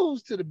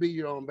exposed to the Be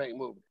Your Own Bank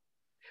movement.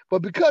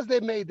 But because they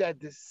made that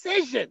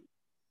decision,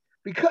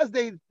 because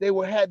they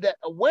had that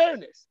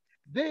awareness,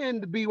 then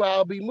the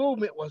BYOB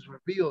movement was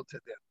revealed to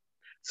them.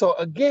 So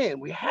again,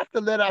 we have to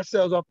let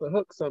ourselves off the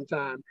hook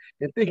sometime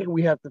and thinking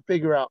we have to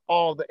figure out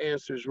all the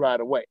answers right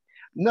away.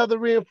 Another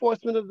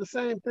reinforcement of the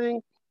same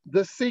thing,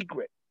 the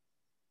secret.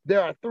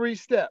 There are 3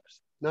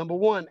 steps. Number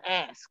 1,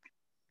 ask.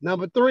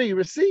 Number 3,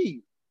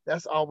 receive.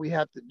 That's all we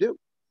have to do.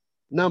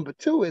 Number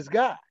 2 is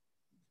God.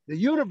 The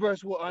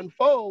universe will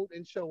unfold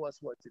and show us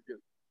what to do.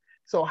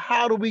 So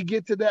how do we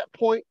get to that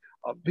point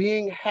of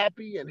being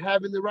happy and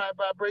having the right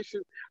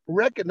vibration?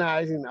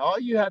 Recognizing all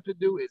you have to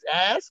do is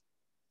ask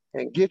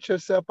and get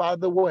yourself out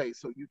of the way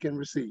so you can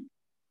receive.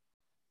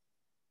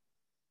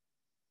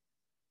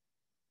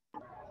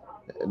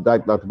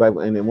 Dr.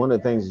 Bible, and then one of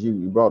the things you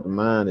brought to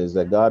mind is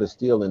that God is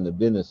still in the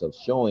business of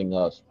showing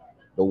us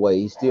the way.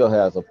 He still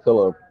has a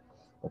pillar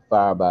of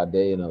fire by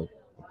day and a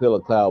pillar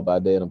of cloud by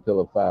day and a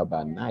pillar of fire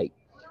by night.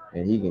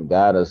 And he can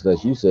guide us,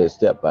 as you said,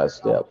 step by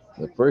step.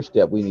 The first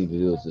step we need to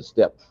do is to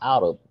step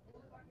out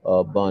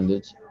of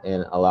bondage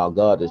and allow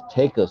God to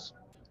take us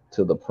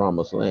to the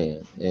promised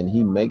land. And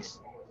he makes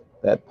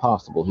that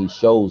possible. He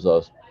shows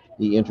us,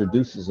 he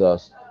introduces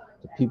us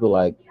to people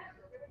like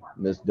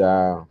Ms.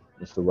 Dyer,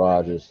 Mr.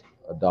 Rogers,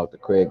 Dr.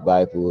 Craig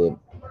Bythewood,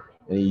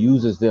 and he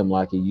uses them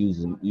like he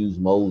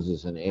used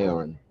Moses and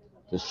Aaron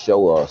to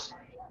show us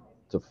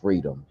to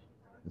freedom.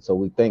 And so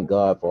we thank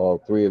God for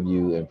all 3 of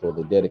you and for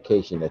the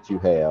dedication that you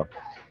have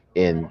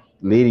in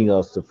leading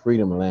us to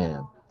Freedom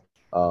Land.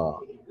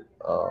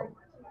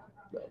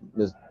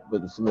 Ms.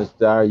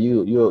 Dyer,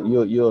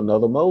 you're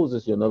another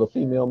Moses, you're another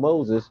female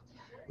Moses,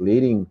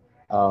 leading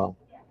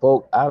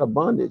folk out of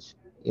bondage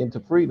into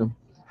freedom.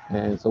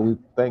 And so we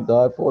thank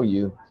God for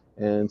you.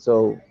 And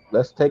so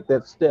let's take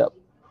that step.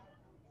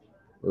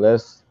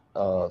 Let's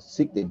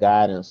seek the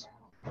guidance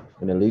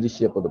and the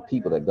leadership of the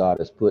people that God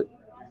has put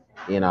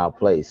in our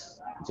place,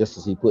 just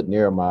as he put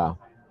Nehemiah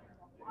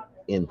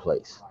in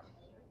place.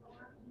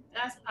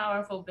 That's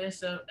powerful,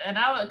 Bishop. And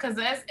because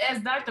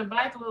as Dr.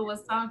 Bythewood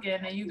was talking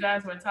and you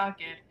guys were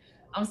talking,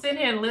 I'm sitting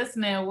here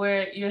listening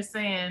where you're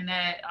saying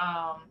that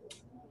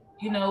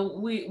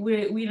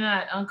we're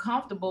not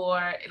uncomfortable,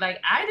 or like,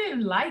 I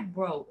didn't like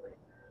broke.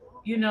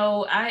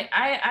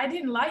 I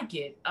didn't like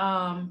it.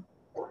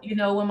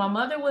 When my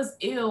mother was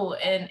ill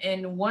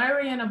and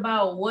worrying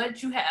about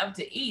what you have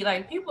to eat,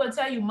 like, people will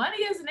tell you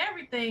money isn't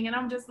everything. And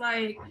I'm just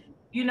like,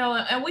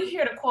 and we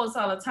hear the quotes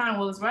all the time,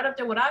 well, it's right up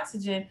there with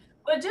oxygen.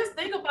 But just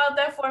think about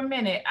that for a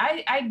minute.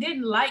 I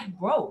didn't like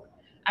broke.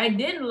 I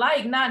didn't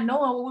like not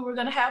knowing what we were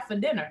going to have for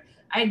dinner.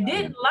 I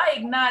didn't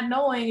like not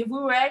knowing if we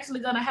were actually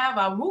going to have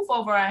our roof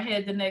over our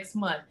head the next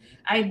month.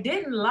 I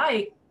didn't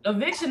like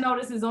eviction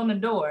notices on the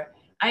door.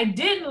 I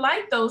didn't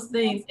like those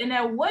things. And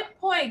at what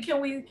point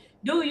do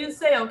you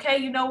say, okay,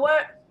 you know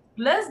what?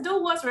 Let's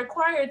do what's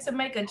required to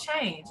make a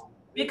change.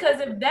 Because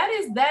if that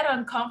is that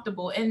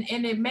uncomfortable and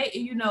it may,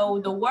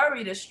 the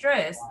worry, the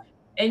stress,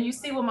 and you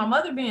see with my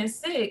mother being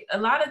sick, a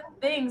lot of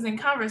things and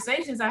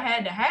conversations I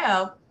had to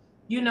have,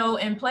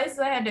 and places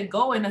I had to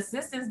go and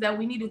assistance that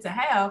we needed to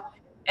have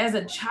as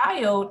a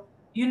child,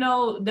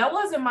 that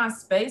wasn't my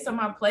space or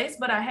my place,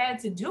 but I had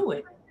to do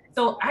it.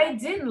 So I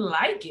didn't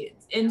like it.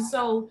 And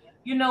so,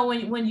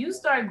 when you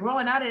start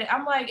growing out of it,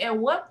 I'm like, at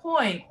what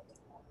point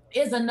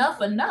is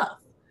enough,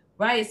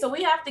 right? So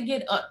we have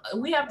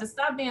to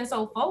stop being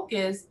so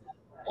focused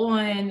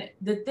on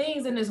the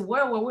things in this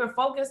world where we're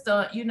focused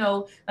on,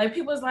 like,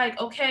 people's like,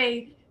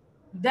 okay,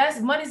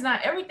 money's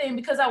not everything,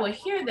 because I would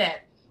hear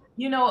that.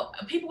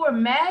 People were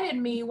mad at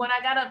me when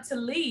I got up to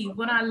leave,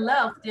 when I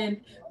left,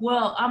 and,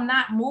 well, I'm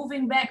not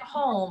moving back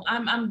home.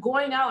 I'm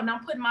going out and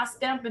I'm putting my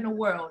stamp in the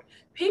world.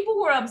 People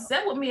were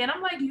upset with me, and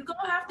I'm like, you're going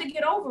to have to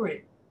get over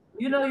it.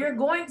 You're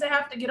going to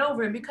have to get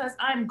over it, because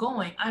I'm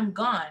gone.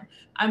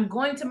 I'm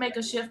going to make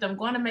a shift. I'm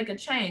going to make a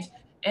change.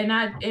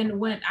 And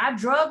when I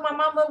drug my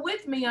mama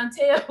with me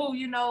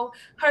until,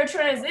 her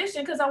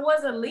transition, because I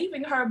wasn't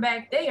leaving her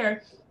back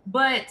there.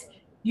 But,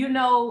 we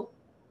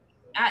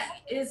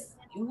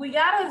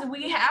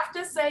have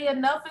to say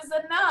enough is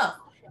enough.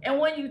 And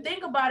when you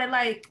think about it,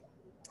 like,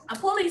 I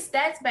pull these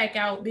stats back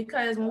out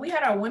because when we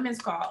had our women's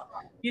call,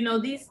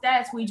 these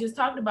stats we just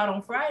talked about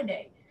on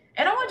Friday.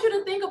 And I want you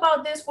to think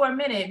about this for a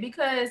minute,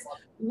 because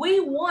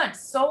we want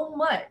so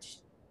much.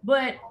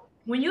 But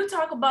when you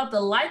talk about the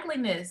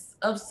likeliness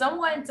of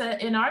someone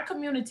in our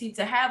community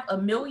to have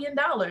 $1 million,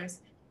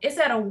 it's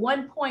at a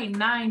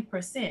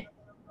 1.9%.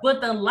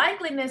 But the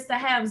likeliness to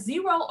have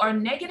zero or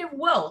negative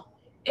wealth,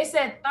 it's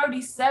at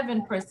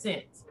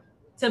 37%.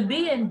 To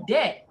be in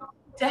debt,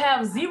 to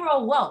have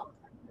zero wealth,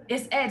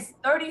 it's at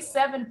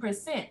 37%.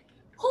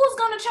 Who's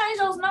going to change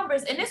those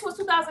numbers? And this was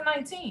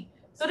 2019.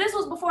 So this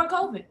was before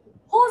COVID.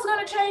 Who's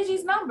going to change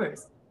these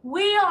numbers?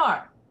 We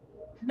are.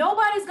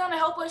 Nobody's going to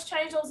help us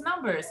change those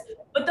numbers.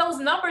 But those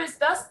numbers,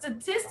 that's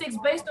statistics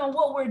based on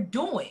what we're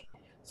doing.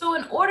 So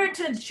in order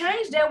to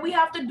change that, we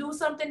have to do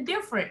something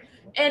different.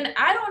 And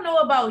I don't know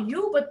about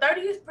you, but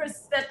 37%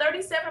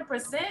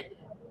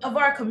 of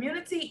our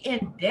community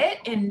in debt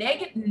and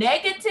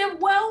negative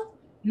wealth,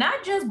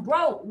 not just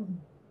broke.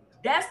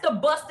 That's the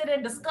busted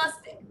and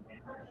disgusted.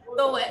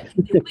 So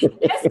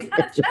that's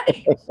gotta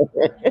change.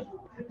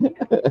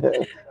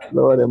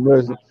 Lord have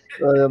mercy.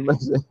 Lord have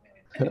mercy.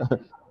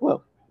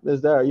 Well,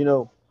 Ms. Dyer,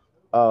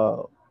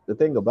 the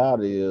thing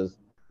about it is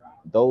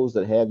those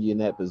that have you in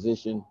that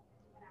position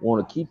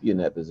want to keep you in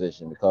that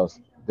position because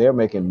they're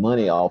making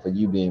money off of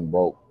you being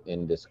broke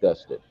and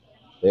disgusted.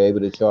 They're able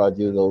to charge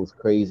you those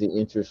crazy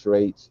interest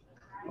rates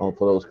for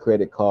those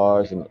credit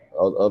cards and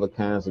other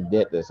kinds of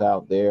debt that's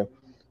out there.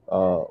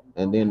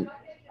 And then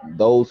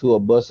those who are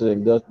busted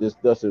and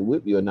disgusted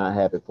with you are not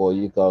happy for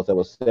you because there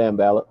was Sam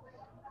Ballard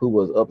who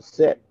was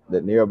upset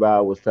that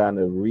nearby was trying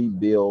to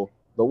rebuild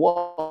the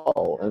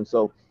wall. And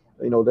so,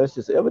 that's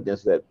just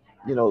evidence that,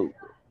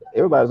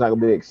 everybody's not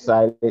going to be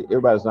excited.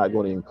 Everybody's not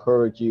going to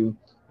encourage you.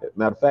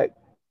 Matter of fact,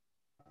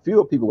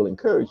 fewer people will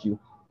encourage you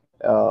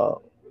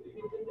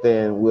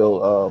than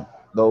will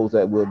those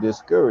that will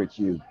discourage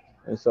you.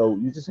 And so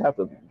you just have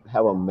to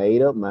have a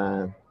made up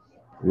mind,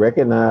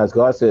 recognize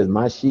God says,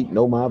 my sheep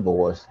know my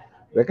voice,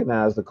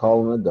 recognize the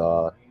calling of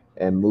God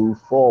and move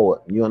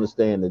forward. You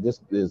understand that this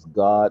is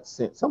God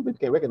sent. Some people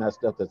can't recognize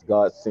stuff that's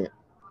God sent.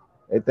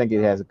 They think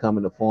it has to come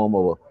in the form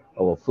of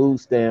a food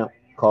stamp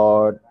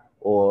card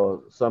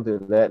or something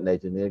of that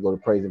nature. And then they go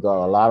to praising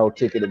God, a lotto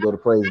ticket to go to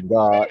praising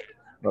God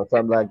or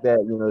something like that.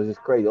 It's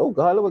just crazy. Oh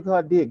God, look what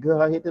God did.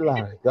 Girl, I hit the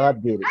lottery.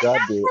 God did it. God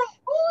did it.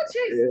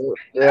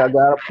 Yeah, I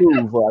got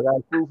approved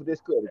for this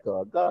credit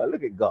card. God,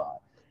 look at God.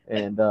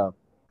 And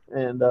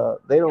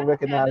they don't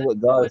recognize what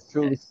God is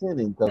truly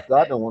sending because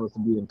God don't want us to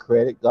be in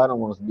credit. God don't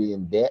want us to be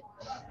in debt.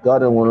 God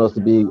don't want us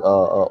to be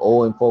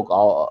owing folk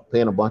all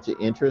paying a bunch of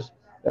interest.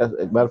 As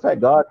a matter of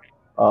fact, God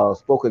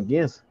spoke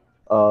against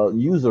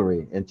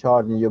usury and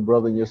charging your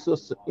brother and your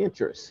sister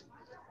interest.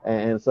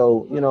 And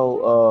so,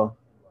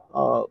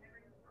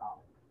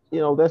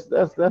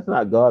 that's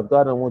not God.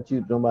 God don't want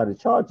nobody to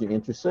charge you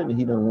interest. Certainly,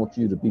 He doesn't want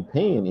you to be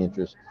paying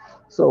interest.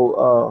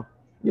 So,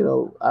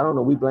 I don't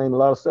know. We blame a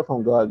lot of stuff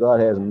on God. God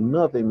has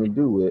nothing to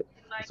do with it.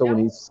 So when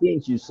He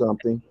sends you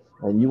something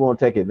and you won't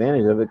take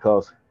advantage of it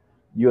because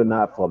you're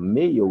not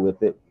familiar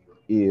with it,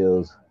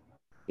 is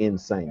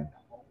insane.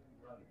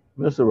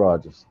 Mr.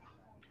 Rogers.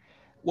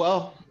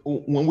 Well,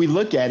 when we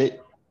look at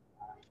it,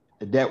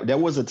 there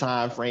was a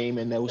time frame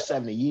in those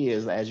 70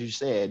 years, as you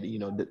said,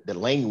 the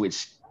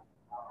language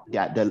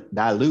got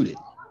diluted.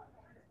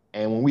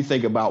 And when we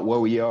think about where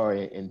we are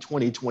in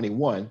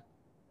 2021,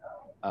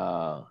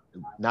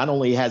 not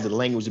only has the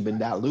language been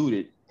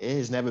diluted, it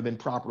has never been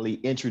properly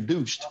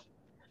introduced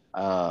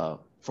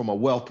from a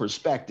wealth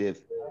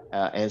perspective,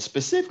 and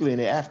specifically in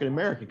the African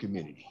American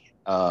community.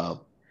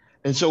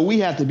 And so we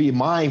have to be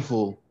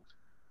mindful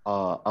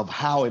of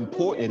how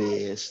important it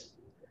is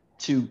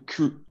to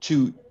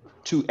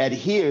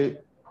adhere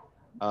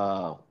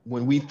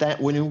when we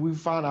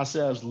find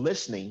ourselves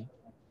listening.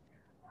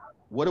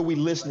 What are we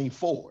listening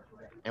for,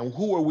 and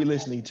who are we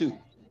listening to?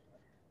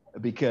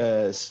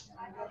 Because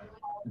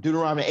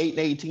Deuteronomy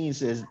 8:18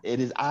 says, "It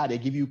is I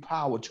that give you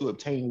power to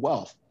obtain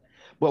wealth."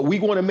 But we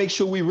want to make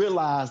sure we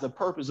realize the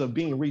purpose of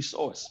being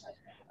resourced.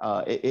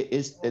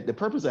 It's the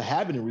purpose of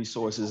having the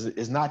resources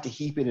is not to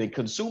heap it and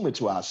consume it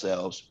to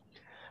ourselves,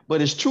 but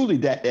it's truly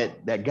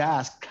that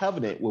God's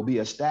covenant will be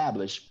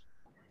established.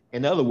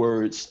 In other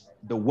words,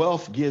 the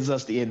wealth gives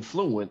us the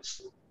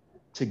influence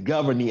to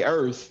govern the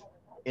earth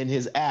in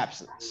His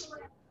absence.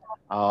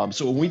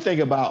 So when we think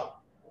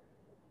about,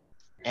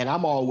 and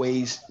I'm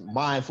always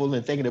mindful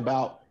and thinking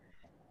about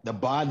the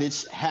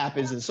bondage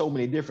happens in so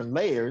many different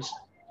layers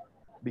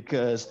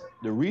because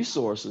the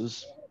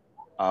resources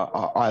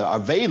are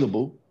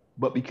available,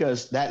 but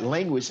because that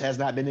language has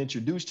not been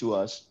introduced to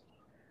us,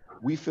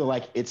 we feel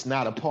like it's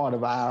not a part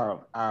of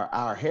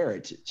our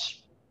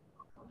heritage.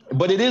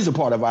 But it is a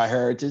part of our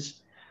heritage,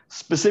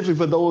 specifically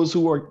for those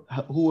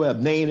who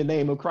have named the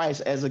name of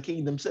Christ as a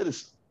kingdom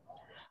citizen.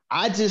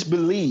 I just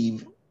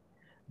believe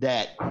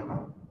that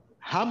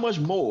how much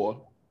more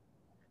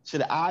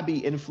should I be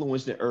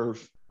influenced in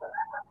earth,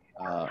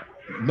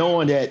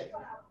 knowing that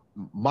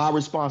my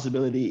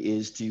responsibility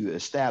is to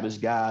establish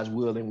God's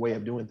will and way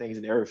of doing things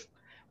in the earth.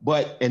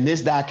 But in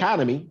this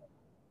dichotomy,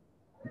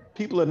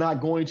 people are not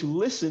going to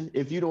listen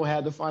if you don't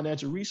have the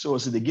financial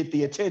resources to get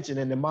the attention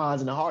and the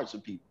minds and the hearts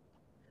of people.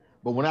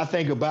 But when I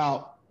think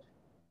about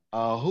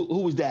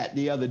who was that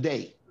the other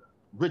day?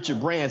 Richard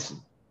Branson,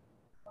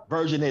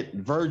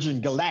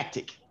 Virgin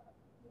Galactic.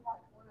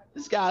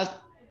 This guy's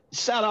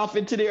shot off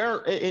into the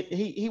earth.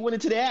 He went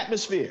into the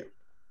atmosphere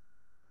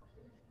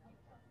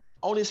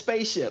on his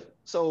spaceship.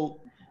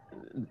 So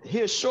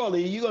here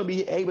shortly, you're going to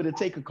be able to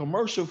take a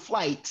commercial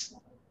flight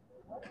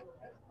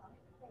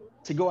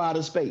to go out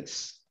of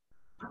space.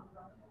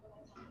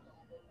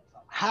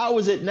 How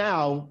is it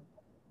now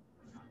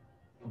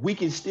we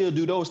can still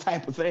do those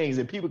type of things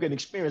and people can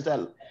experience that,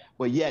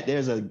 but yet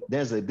there's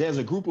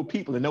a group of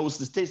people, and those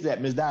statistics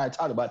that Ms. Dyer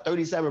talked about,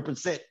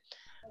 37%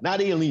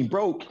 not only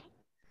broke,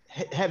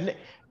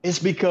 it's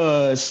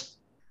because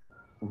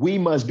we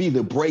must be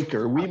the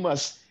breaker. We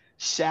must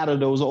shatter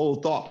those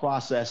old thought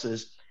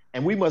processes,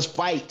 and we must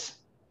fight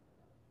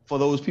for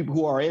those people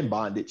who are in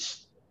bondage,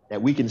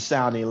 that we can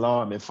sound the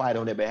alarm and fight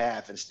on their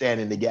behalf and stand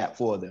in the gap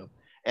for them.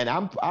 And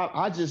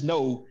I just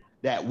know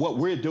that what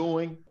we're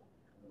doing,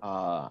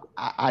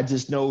 I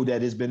just know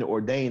that it's been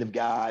ordained of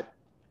God.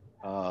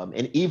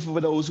 And even for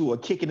those who are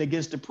kicking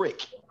against the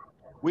prick,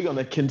 we're going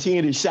to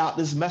continue to shout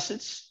this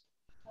message.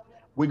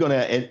 We're going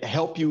to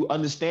help you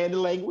understand the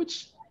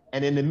language.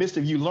 And in the midst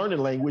of you learning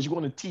language, we're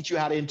going to teach you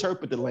how to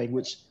interpret the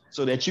language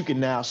so that you can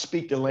now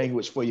speak the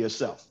language for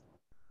yourself.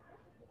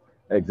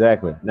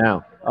 Exactly.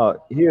 Now,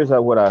 here's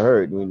what I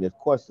heard in this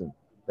question,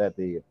 that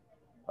the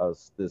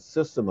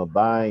system of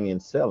buying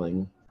and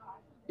selling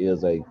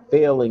is a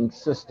failing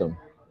system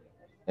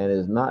and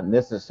is not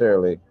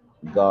necessarily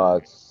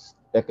God's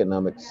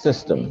economic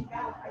system,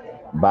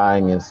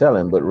 buying and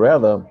selling, but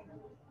rather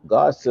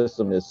God's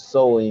system is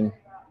sowing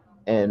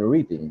and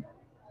reaping.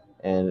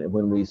 And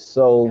when we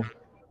sow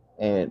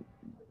and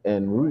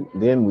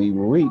then we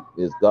reap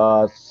is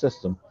God's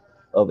system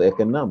of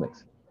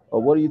economics.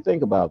 Well, what do you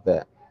think about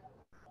that?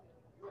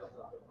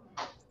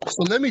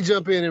 So let me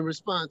jump in and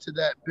respond to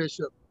that,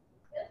 Bishop.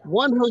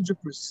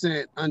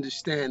 100%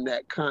 understand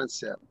that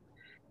concept.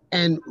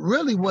 And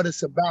really what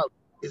it's about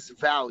is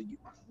value.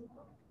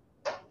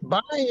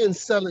 Buying and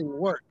selling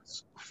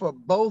works for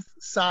both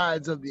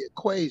sides of the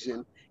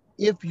equation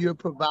if you're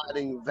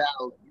providing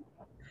value.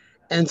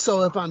 And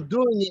so if I'm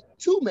doing it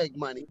to make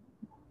money,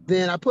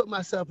 then I put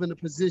myself in a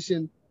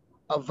position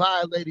of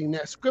violating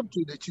that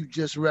scripture that you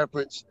just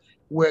referenced,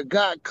 where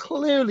God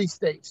clearly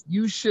states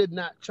you should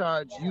not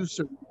charge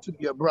usury to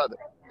your brother.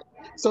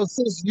 So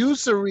since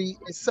usury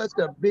is such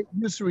a big,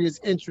 usury is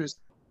interest,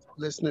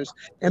 listeners,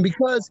 and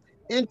because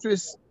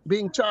interest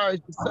being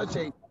charged is such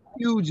a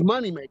huge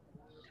moneymaker,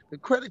 the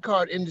credit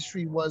card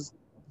industry was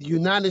the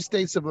United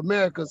States of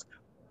America's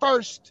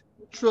first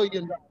 $1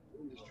 trillion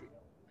industry.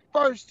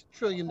 First $1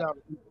 trillion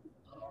industry.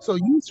 So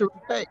usury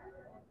pay.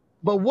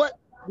 But what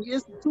the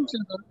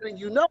institutions are letting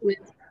you know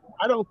is,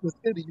 I don't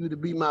consider you to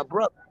be my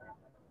brother.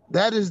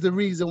 That is the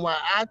reason why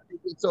I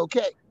think it's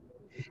okay.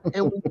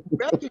 And when you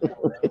recognize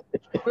that,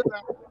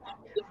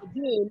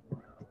 again,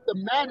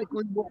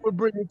 thematically what we're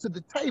bringing to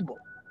the table.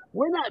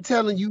 We're not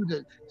telling you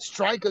to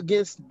strike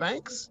against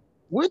banks.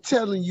 We're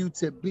telling you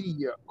to be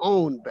your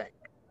own bank.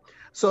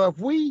 So if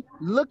we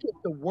look at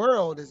the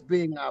world as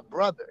being our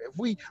brother, if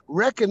we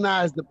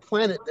recognize the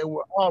planet that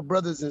we're all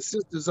brothers and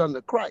sisters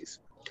under Christ,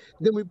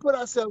 then we put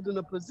ourselves in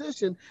a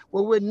position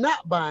where we're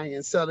not buying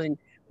and selling,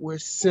 we're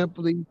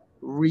simply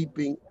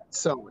reaping,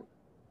 sowing.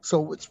 So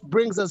which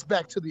brings us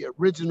back to the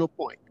original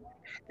point,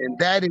 and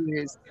that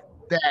is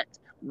that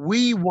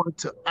we want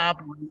to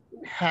operate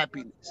in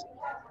happiness.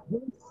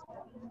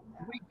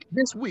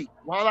 This week,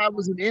 while I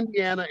was in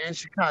Indiana and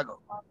Chicago,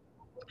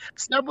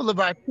 several of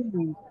our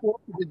teams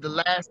forfeited the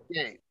last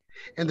game.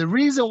 And the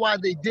reason why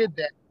they did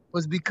that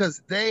was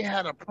because they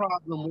had a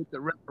problem with the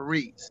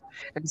referees.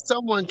 And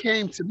someone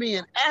came to me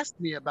and asked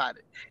me about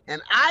it.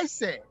 And I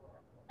said,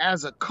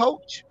 as a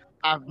coach,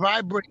 I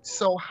vibrate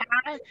so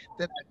high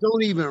that I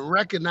don't even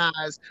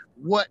recognize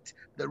what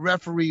the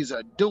referees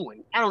are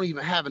doing. I don't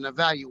even have an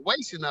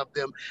evaluation of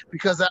them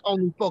because I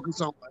only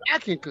focus on what I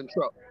can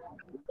control.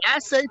 What I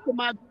say to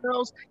my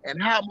girls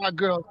and how my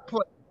girls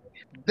play,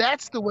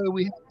 that's the way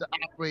we have to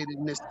operate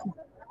in this team.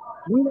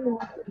 We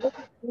don't have to look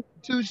at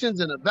institutions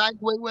and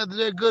evaluate whether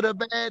they're good or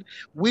bad.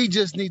 We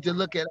just need to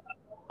look at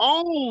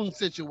our own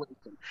situation,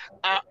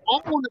 our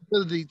own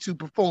ability to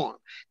perform.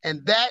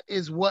 And that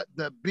is what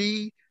the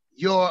Be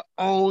Your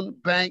Own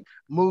Bank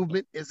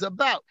movement is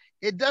about.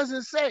 It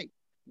doesn't say,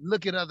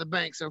 look at other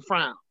banks and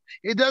frown.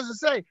 It doesn't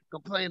say,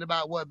 complain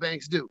about what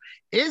banks do.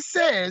 It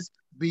says,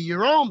 be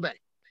your own bank.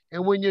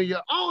 And when you're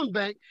your own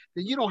bank,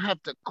 then you don't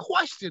have to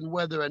question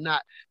whether or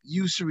not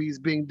usury is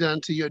being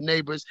done to your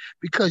neighbors,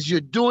 because you're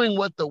doing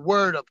what the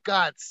word of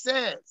God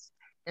says,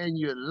 and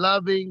you're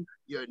loving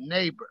your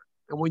neighbor.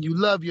 And when you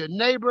love your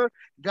neighbor,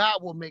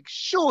 God will make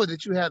sure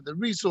that you have the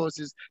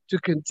resources to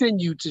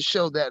continue to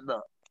show that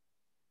love.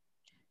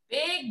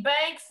 Big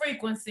bank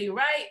frequency,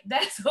 right?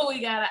 That's what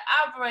we got to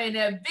operate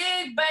at.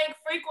 Big bank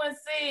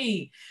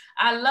frequency.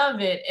 I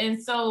love it.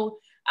 And so,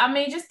 I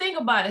mean, just think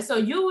about it. So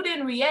you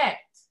didn't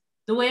react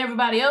the way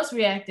everybody else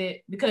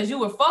reacted because you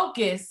were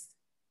focused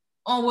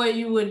on what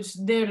you were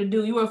there to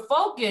do. You were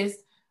focused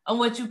on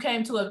what you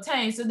came to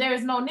obtain. So there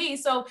is no need.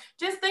 So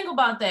just think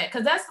about that,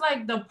 because that's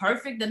like the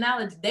perfect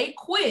analogy. They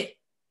quit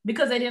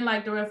because they didn't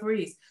like the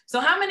referees. So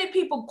how many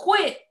people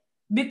quit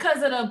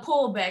because of the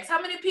pullbacks?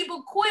 How many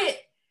people quit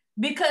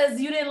because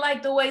you didn't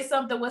like the way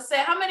something was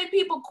said? How many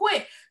people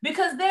quit?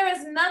 Because there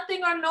is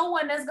nothing or no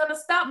one that's going to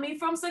stop me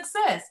from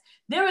success.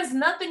 There is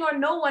nothing or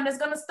no one that's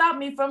going to stop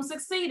me from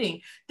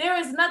succeeding. There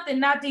is nothing,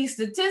 not these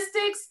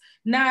statistics,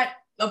 not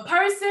a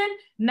person,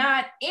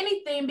 not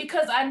anything,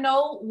 because I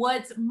know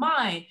what's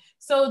mine.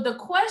 So the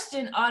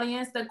question,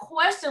 audience, the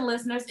question,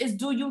 listeners, is,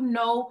 do you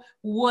know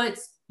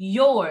what's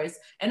yours?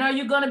 And are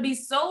you going to be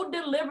so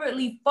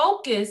deliberately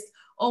focused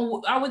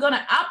on, are we going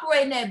to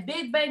operate in that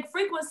big bang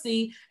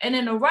frequency and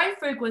in the right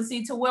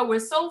frequency to where we're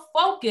so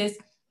focused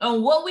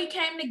on what we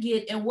came to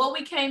get and what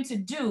we came to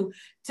do,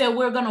 till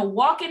we're going to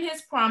walk in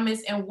his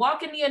promise and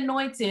walk in the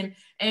anointing?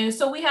 And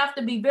so we have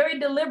to be very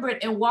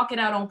deliberate and walk it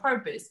out on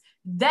purpose.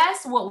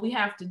 That's what we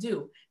have to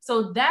do.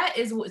 So that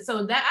is what,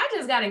 so that I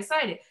just got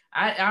excited.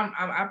 I'm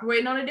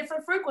operating on a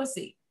different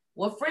frequency.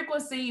 What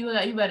frequency? You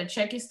better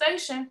check your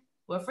station.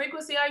 What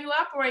frequency are you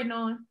operating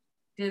on?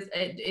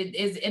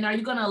 And are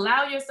you going to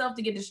allow yourself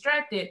to get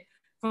distracted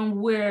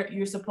from where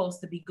you're supposed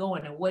to be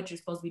going and what you're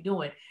supposed to be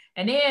doing?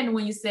 And then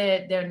when you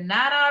said they're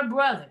not our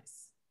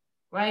brothers,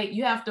 right?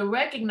 You have to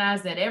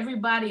recognize that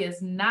everybody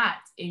is not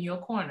in your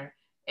corner.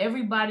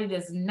 Everybody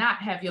does not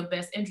have your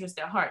best interest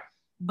at heart,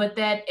 but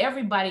that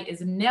everybody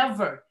is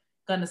never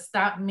going to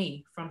stop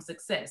me from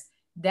success.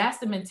 That's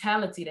the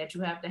mentality that you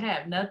have to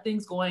have.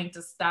 Nothing's going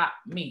to stop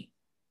me.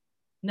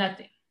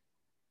 Nothing.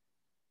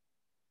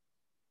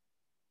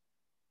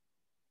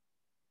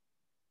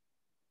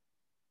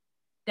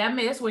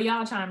 That's where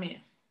y'all chime in.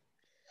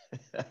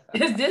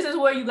 This is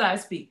where you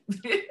guys speak.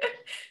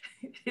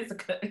 It's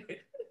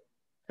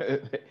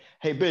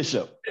Hey,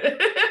 Bishop.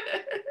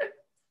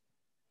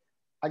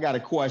 I got a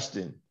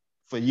question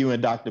for you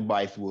and Dr.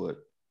 Bythewood.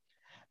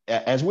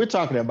 As we're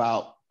talking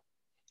about,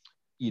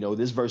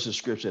 this verse of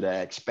scripture,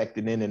 that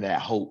expecting in and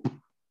that hope,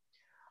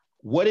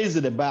 what is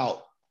it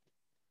about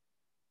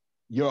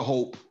your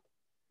hope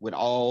with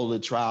all the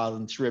trials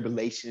and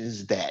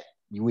tribulations that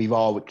we've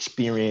all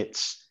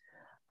experienced?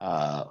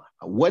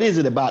 What is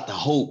it about the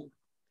hope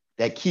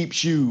that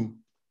keeps you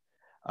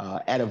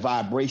at a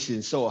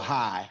vibration so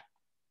high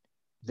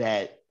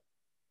that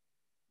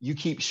you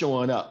keep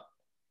showing up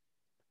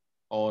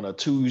on a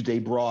Tuesday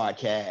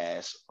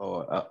broadcast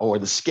or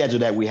the schedule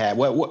that we have?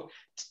 What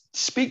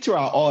speak to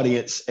our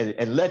audience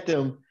and let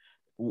them,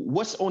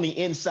 what's on the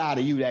inside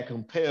of you that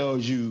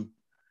compels you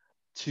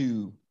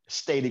to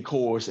stay the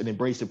course and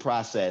embrace the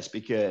process?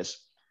 Because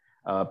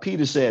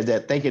Peter says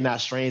that, think it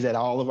not strange that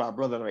all of our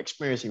brethren are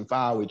experiencing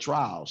fiery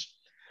trials.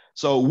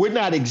 So we're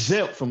not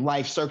exempt from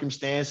life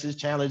circumstances,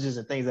 challenges,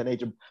 and things of that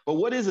nature. But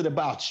what is it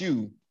about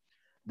you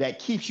that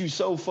keeps you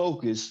so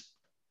focused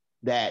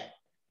that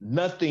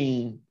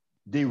nothing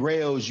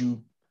derails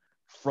you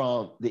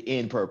from the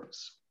end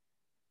purpose?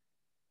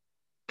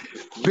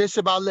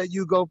 Bishop, I'll let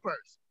you go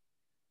first.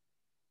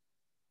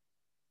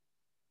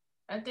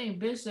 I think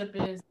Bishop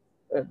is.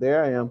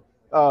 There I am.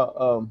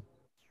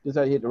 Just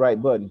had to hit the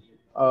right button.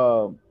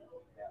 Mr.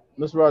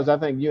 Rogers, I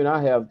think you and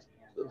I have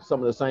some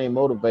of the same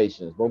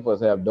motivations. Both of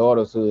us have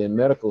daughters who are in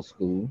medical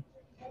school,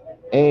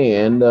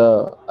 and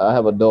I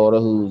have a daughter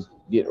who's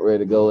getting ready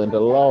to go into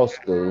law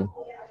school.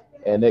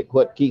 And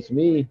what keeps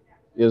me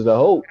is the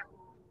hope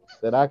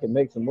that I can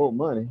make some more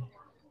money,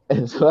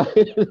 and so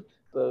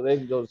they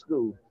can go to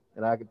school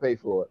and I can pay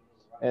for it.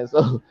 And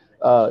so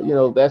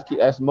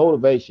that's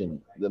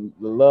motivation. The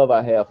love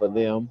I have for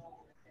them,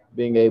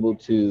 being able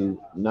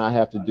to not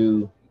have to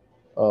do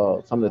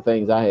some of the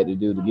things I had to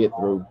do to get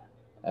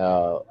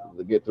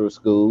through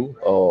school,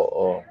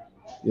 or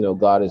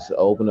God has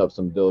opened up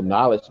some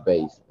knowledge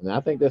base, and I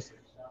think that's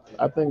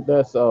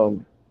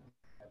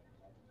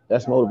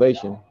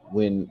motivation.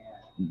 When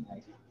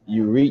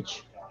you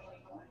reach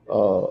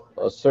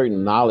a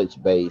certain knowledge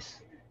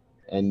base,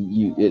 and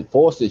it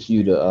forces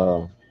you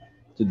to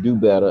do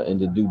better and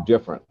to do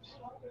different,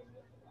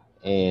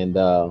 and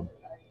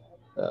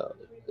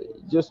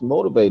just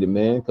motivated,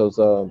 man, because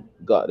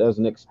God, there's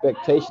an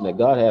expectation that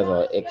God has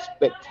an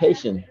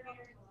expectation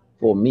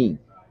for me,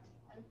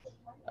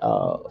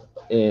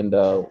 and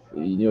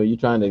you're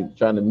trying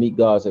to meet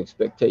God's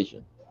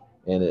expectation,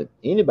 and if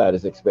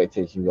anybody's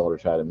expectation you ought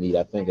to try to meet.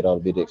 I think it ought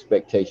to be the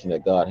expectation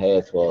that God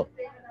has for us,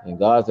 and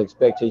God's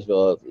expectation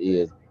for us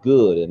is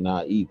good and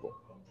not evil.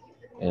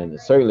 And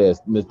certainly, as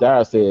Ms.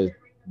 Dyer says,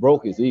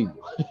 broke is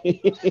evil.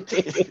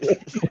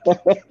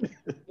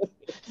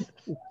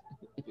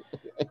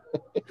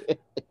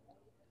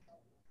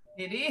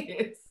 It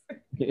is.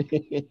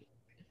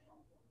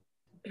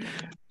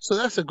 So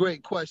that's a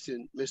great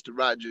question, Mr.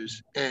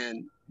 Rogers.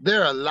 And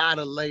there are a lot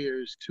of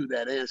layers to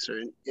that answer.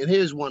 And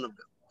here's one of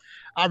them.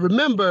 I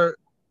remember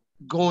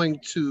going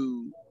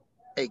to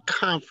a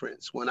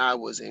conference when I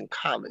was in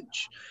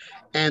college,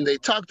 and they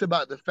talked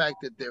about the fact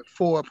that there are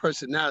 4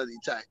 personality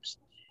types.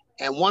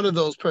 And one of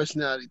those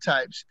personality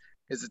types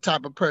is the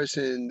type of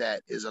person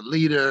that is a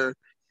leader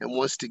and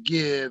wants to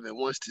give and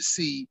wants to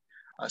see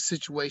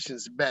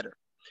situations better.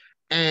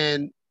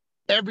 And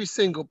every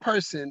single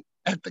person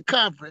at the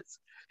conference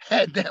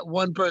had that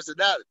one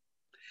personality.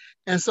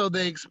 And so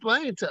they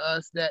explained to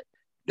us that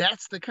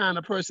That's the kind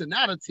of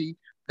personality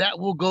that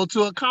will go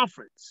to a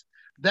conference,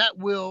 that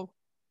will,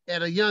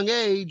 at a young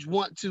age,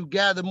 want to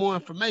gather more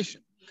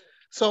information.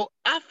 So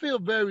I feel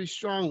very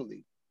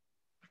strongly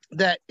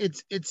that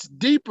it's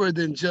deeper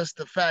than just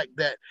the fact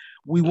that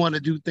we want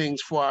to do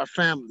things for our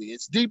family.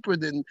 It's deeper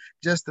than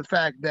just the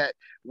fact that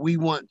we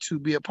want to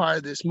be a part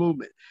of this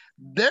movement.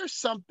 There's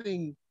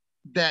something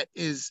that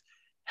is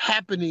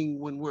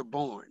happening when we're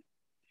born,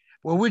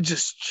 where we're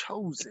just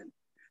chosen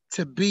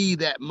to be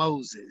that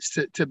Moses,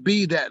 to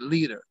be that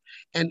leader.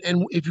 And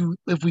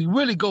if we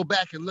really go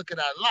back and look at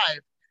our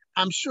life,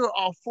 I'm sure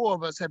all four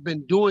of us have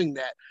been doing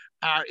that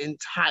our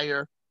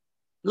entire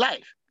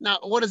life. Now,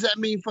 what does that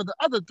mean for the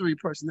other three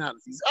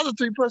personalities? Other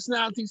three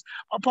personalities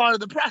are part of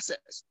the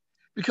process,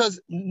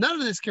 because none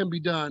of this can be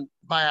done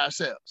by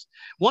ourselves.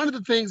 One of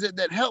the things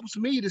that helps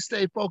me to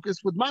stay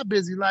focused with my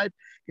busy life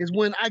is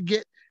when I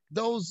get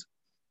those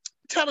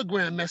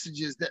Telegram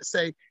messages that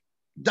say,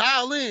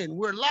 dial in,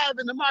 we're live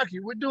in the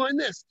market, we're doing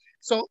this.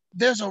 So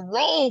there's a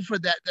role for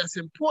that that's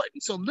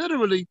important. So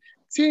literally,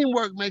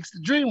 teamwork makes the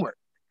dream work.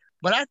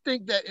 But I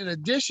think that in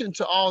addition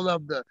to all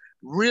of the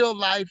real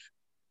life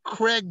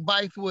Craig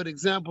Bythewood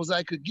examples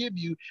I could give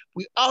you,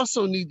 we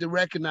also need to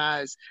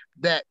recognize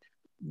that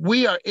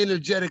we are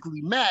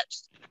energetically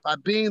matched by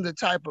being the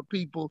type of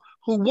people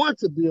who want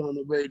to be on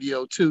the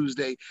radio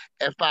Tuesday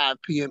at 5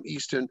 p.m.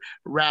 Eastern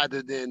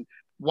rather than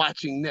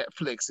watching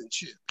Netflix and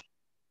chill.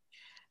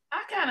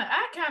 I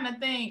kind of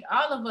think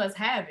all of us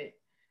have it.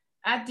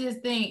 I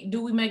just think,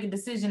 do we make a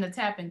decision to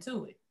tap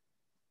into it?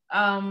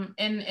 And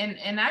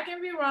I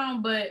can be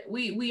wrong, but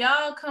we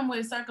all come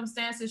with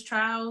circumstances,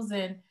 trials,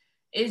 and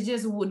it's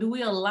just, do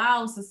we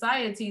allow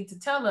society to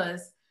tell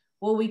us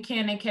what we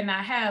can and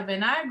cannot have?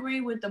 And I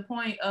agree with the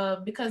point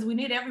of, because we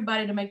need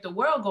everybody to make the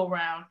world go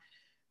round.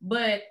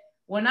 But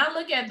when I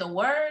look at the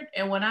word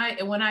and when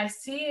I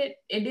see it,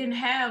 it didn't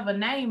have a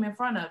name in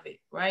front of it,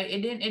 right?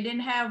 It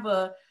didn't have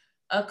a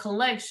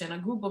collection, a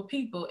group of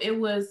people. It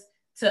was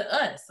to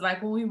us.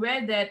 Like when we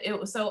read that, it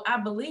was, so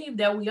I believe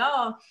that we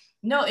all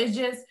know, it's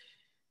just,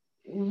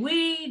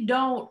 we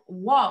don't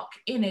walk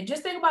in it.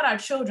 Just think about our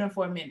children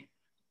for a minute.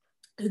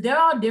 They're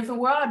all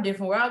different. We're all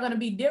different. We're all going to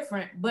be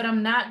different, but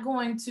I'm not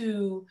going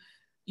to,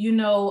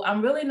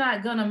 I'm really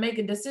not going to make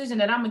a decision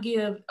that I'm going to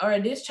give, or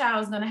this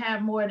child is going to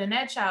have more than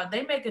that child.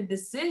 They make a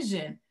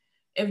decision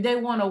if they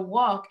want to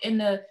walk in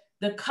the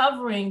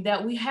covering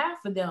that we have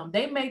for them.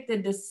 They make the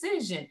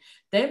decision.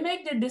 They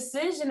make the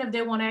decision if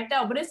they want to act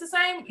out, but it's the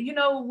same,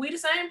 we the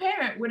same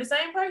parent, we're the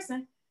same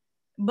person,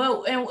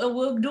 and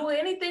we'll do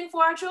anything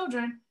for our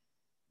children,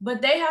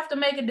 but they have to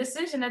make a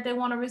decision that they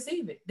want to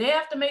receive it. They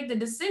have to make the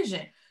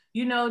decision.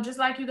 Just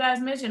like you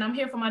guys mentioned, I'm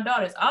here for my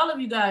daughters, all of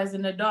you guys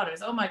and their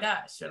daughters. Oh my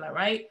gosh, you're like,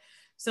 right?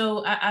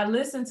 So I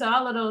listen to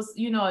all of those,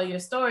 your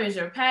stories,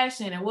 your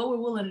passion, and what we're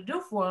willing to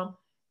do for them.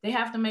 They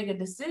have to make a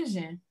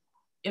decision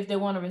if they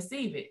want to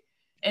receive it.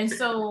 And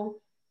so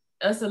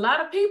it's a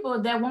lot of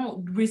people that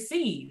won't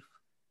receive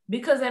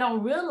because they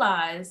don't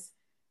realize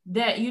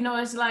that,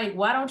 it's like,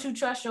 why don't you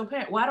trust your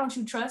parent? Why don't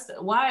you trust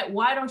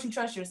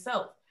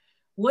yourself?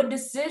 What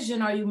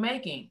decision are you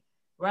making?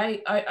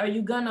 Right? Are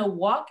you gonna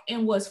walk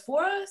in what's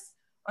for us?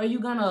 Or are you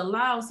gonna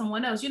allow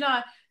someone else? They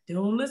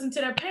don't listen to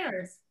their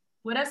parents.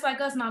 Well, that's like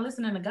us not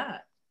listening to God.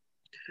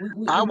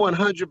 I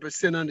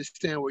 100%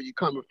 understand where you're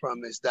coming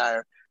from, Ms.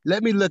 Dyer.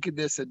 Let me look at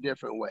this a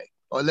different way,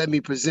 or let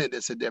me present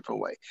this a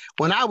different way.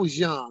 When I was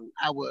young,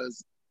 I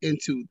was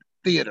into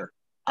theater.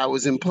 I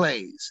was in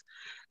plays.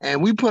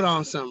 And we put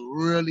on some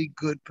really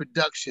good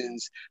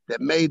productions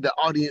that made the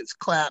audience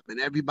clap and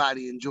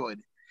everybody enjoyed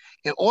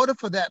it. In order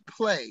for that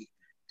play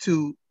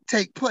to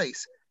take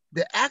place,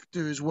 the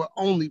actors were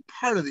only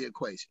part of the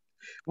equation.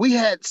 We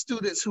had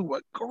students who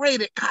were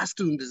great at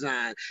costume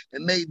design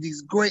and made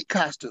these great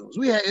costumes.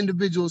 We had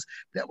individuals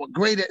that were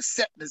great at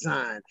set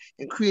design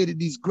and created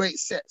these great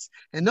sets.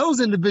 And those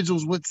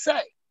individuals would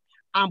say,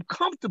 I'm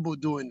comfortable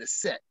doing the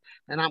set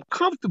and I'm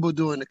comfortable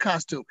doing the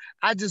costume.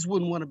 I just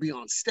wouldn't want to be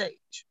on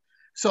stage.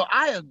 So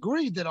I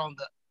agree that on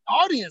the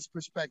audience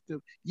perspective,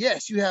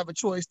 yes, you have a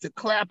choice to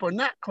clap or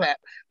not clap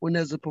when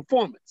there's a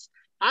performance.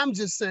 I'm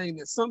just saying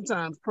that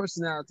sometimes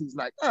personalities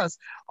like us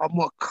are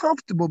more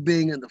comfortable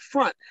being in the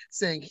front,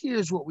 saying,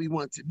 here's what we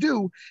want to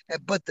do.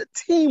 But the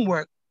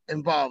teamwork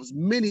involves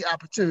many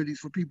opportunities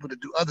for people to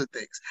do other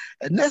things.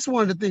 And that's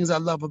one of the things I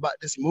love about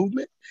this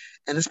movement,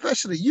 and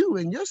especially you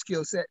and your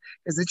skill set,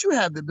 is that you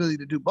have the ability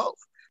to do both.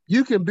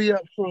 You can be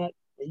up front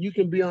and you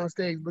can be on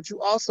stage, but you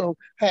also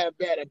have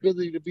that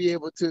ability to be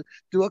able to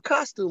do a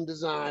costume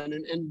design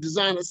and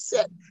design a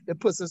set that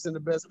puts us in the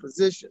best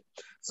position.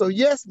 So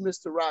yes,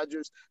 Mr.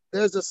 Rogers,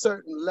 there's a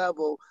certain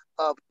level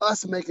of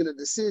us making a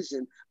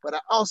decision, but I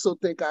also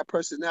think our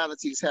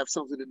personalities have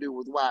something to do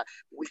with why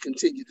we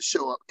continue to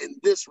show up in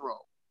this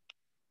role.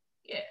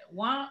 Yeah,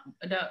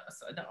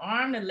 the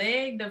arm, the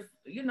leg,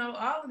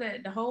 all of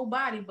that, the whole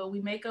body, but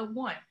we make up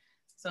one.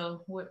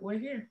 So we're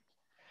here.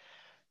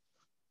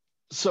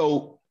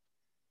 So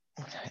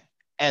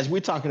as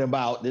we're talking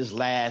about this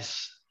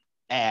last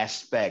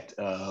aspect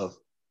of,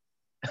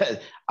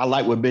 I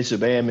like what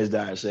Bishop and Ms.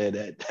 Dyer said,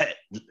 that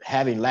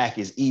having lack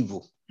is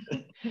evil.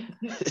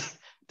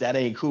 That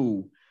ain't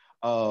cool.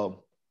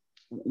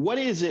 What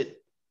is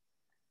it,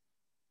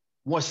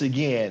 once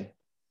again,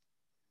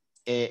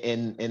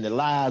 in the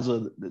lives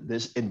of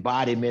this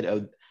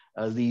embodiment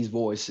of these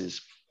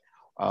voices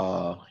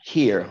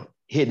here,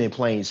 hidden in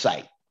plain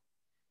sight?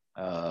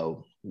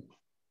 How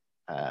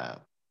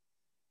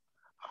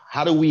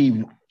do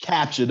we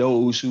capture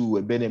those who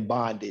have been in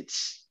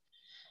bondage?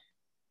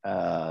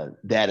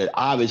 That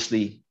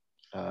obviously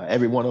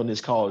everyone on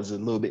this call is a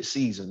little bit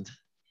seasoned,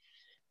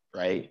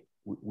 right?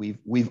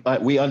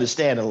 We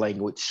understand the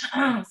language.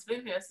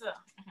 Speak for yourself.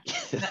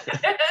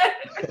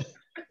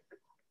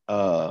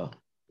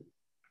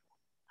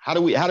 How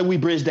do we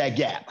bridge that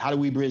gap? How do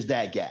we bridge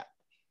that gap?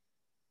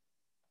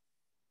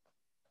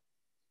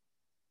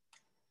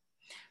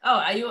 Oh,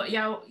 are you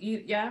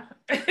yeah?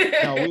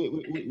 No,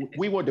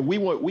 we want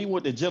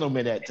the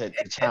gentleman to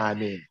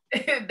chime in.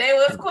 They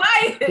was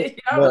quiet.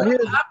 I'm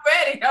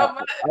ready.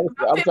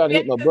 I'm trying to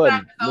hit my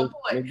button.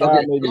 Ms.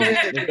 Dara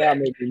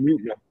made me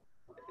mute me.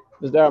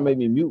 Ms. Dara made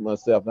me mute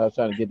myself, and I was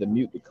trying to get the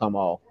mute to come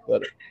off.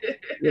 But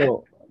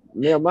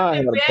Nehemiah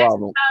had a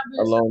problem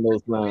along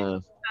those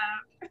lines.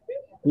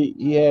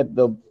 He had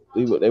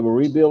they were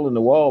rebuilding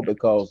the wall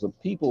because the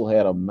people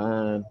had a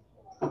mind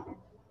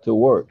to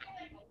work.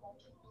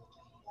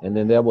 And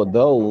then there were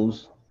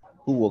those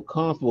who were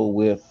comfortable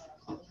with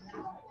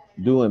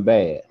doing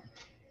bad.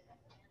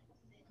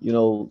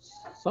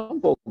 Some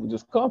folks were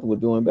just comfortable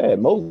with doing bad.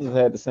 Moses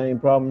had the same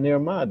problem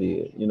Nehemiah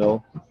did.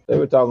 They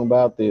were talking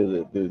about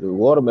the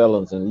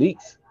watermelons and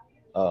leeks,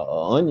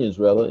 onions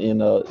rather,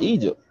 in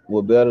Egypt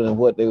were better than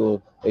what they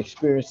were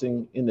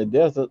experiencing in the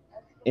desert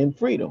in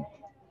freedom.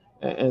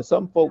 And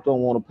some folks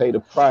don't want to pay the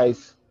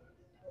price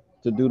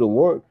to do the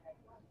work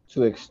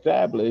to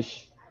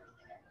establish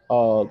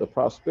the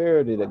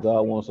prosperity that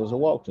God wants us to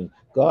walk in.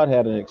 God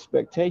had an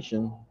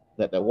expectation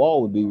that the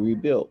wall would be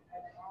rebuilt.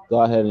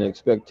 God had an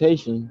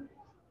expectation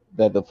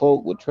that the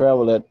folk would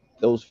travel at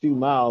those few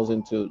miles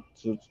to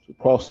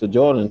cross the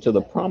Jordan to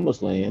the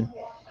promised land.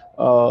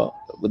 He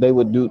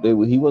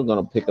wasn't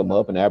going to pick them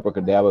up in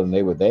abracadabra and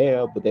they were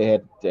there, but they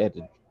had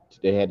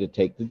to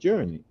take the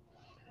journey.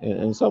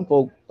 And some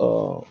folk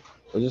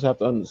just have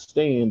to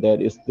understand that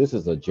this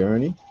is a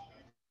journey,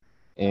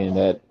 and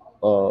that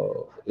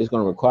it's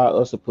going to require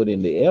us to put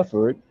in the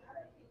effort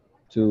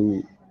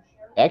to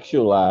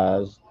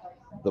actualize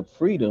the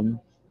freedom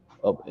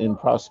and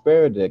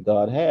prosperity that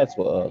God has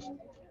for us.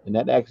 And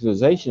that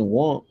actualization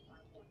won't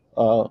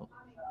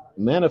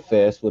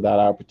manifest without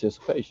our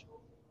participation.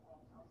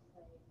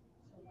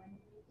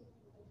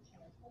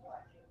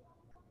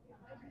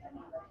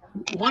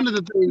 One of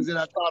the things that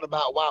I thought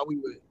about while we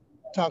were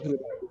talking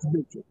about this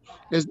picture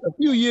is a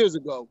few years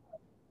ago,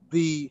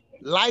 the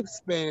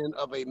lifespan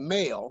of a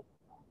male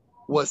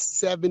was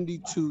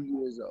 72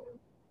 years old.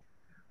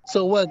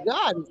 So what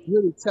God is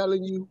really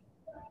telling you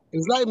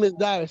is, like Ms.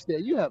 Dyer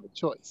said, you have a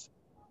choice.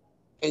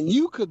 And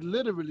you could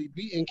literally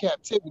be in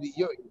captivity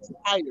your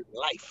entire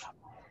life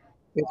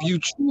if you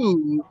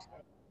choose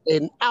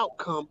an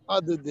outcome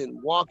other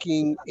than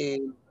walking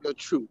in your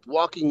truth,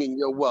 walking in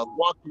your wealth,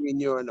 walking in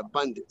your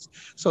abundance.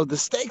 So the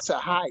stakes are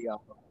high,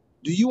 y'all.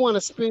 Do you want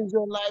to spend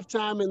your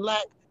lifetime in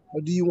lack,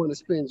 or do you want to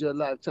spend your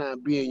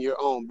lifetime being your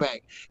own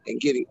bank and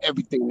getting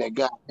everything that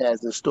God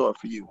has in store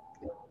for you?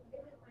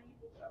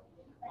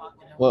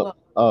 Well,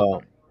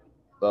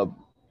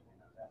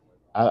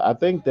 I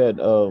think that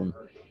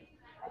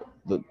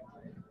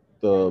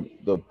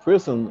the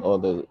prison or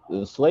the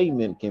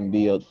enslavement can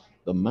be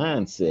the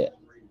mindset.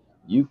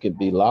 You can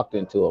be locked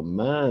into a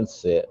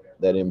mindset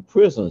that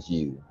imprisons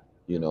you.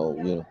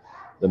 The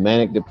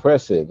manic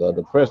depressive or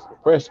the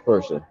depressed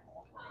person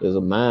is a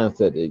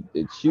mindset that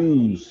they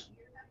choose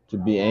to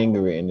be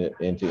angry and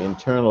to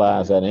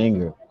internalize that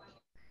anger.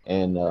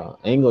 And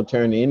anger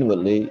turned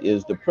inwardly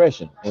is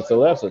depression. And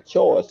so that's a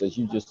choice, as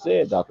you just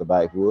said, Dr.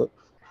 Bikewood.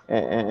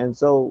 And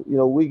so,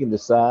 we can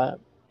decide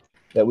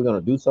that we're going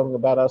to do something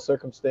about our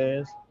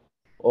circumstance,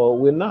 or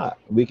we're not.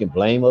 We can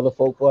blame other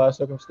folk for our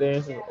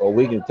circumstances, or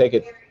we can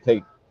take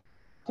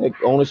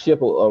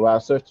ownership of our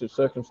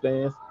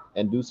circumstance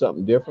and do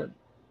something different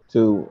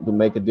to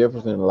make a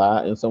difference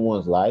in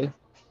someone's life.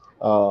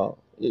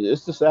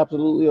 It's just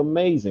absolutely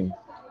amazing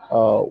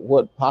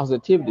what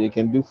positivity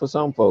can do for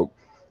some folk.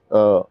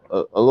 A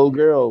little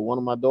girl, one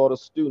of my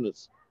daughter's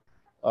students,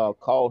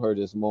 called her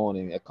this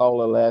morning. I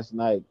called her last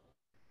night,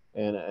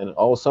 and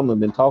all summer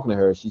been talking to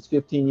her. She's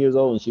 15 years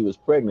old and she was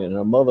pregnant, and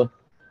her mother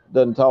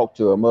doesn't talk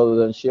to her. Her mother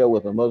doesn't share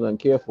with her. Mother doesn't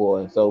care for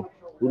her. And so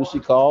who does she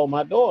call?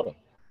 My daughter.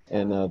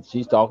 And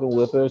she's talking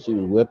with her. She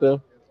was with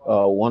her.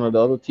 One of the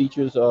other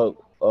teachers, one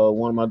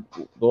of my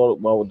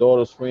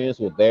daughter's friends,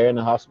 was there in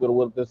the hospital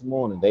with her this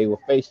morning. They were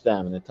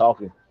FaceTiming and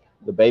talking.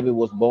 The baby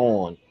was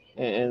born,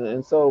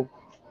 and so,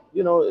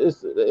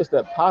 it's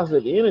that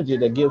positive energy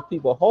that gives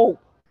people hope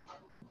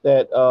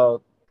that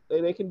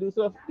they can do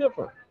something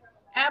different.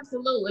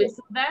 Absolutely.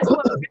 So that's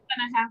what we're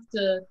gonna have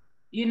to,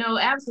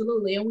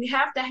 absolutely. And we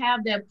have to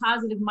have that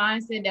positive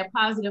mindset, that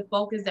positive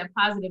focus, that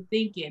positive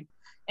thinking.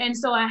 And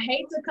so I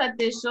hate to cut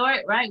this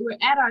short, right? We're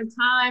at our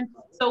time.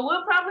 So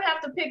we'll probably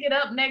have to pick it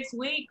up next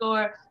week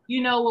or,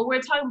 what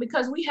we're talking,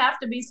 because we have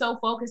to be so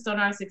focused on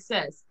our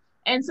success.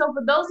 And so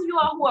for those of you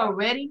all who are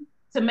ready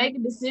to make a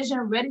decision,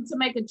 ready to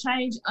make a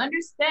change,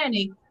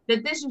 understanding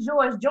that this is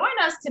yours, join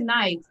us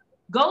tonight.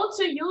 Go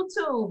to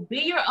YouTube,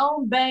 Be Your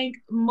Own Bank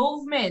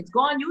Movement.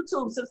 Go on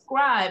YouTube,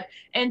 subscribe,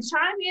 and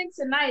chime in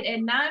tonight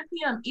at 9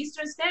 p.m.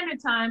 Eastern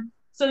Standard Time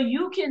so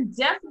you can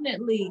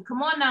definitely,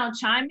 come on now,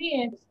 chime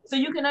in so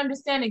you can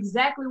understand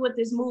exactly what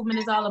this movement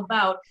is all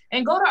about.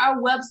 And go to our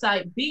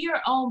website,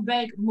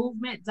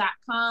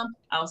 BeYourOwnBankMovement.com.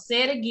 I'll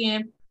say it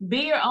again,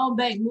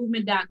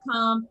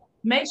 BeYourOwnBankMovement.com.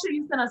 Make sure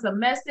you send us a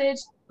message.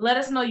 Let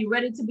us know you're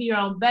ready to be your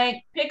own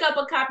bank. Pick up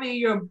a copy of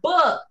your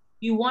book.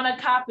 You want a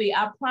copy,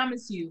 I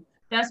promise you.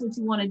 That's what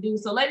you want to do.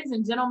 So ladies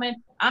and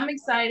gentlemen, I'm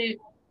excited.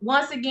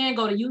 Once again,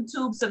 go to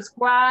YouTube,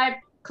 subscribe,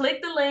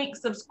 click the link,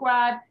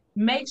 subscribe.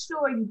 Make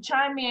sure you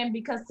chime in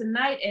because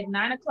tonight at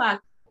 9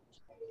 o'clock,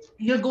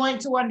 you're going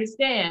to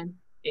understand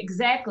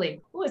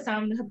exactly, it's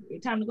time to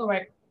go,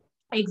 right?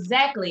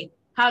 Exactly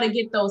how to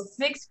get those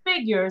 6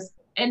 figures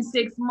in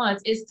 6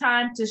 months. It's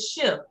time to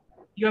shift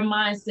your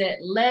mindset.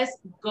 Let's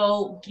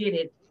go get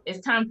it. It's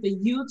time for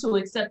you to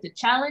accept the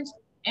challenge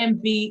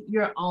and be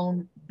your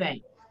own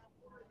bank.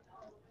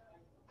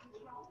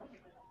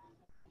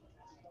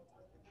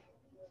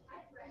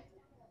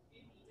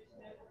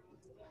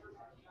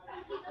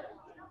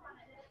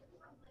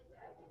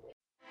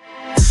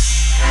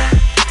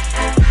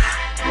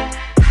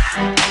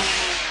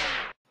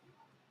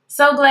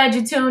 So glad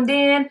you tuned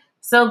in.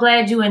 So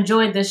glad you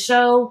enjoyed the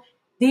show.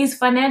 These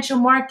financial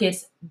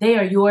markets, they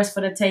are yours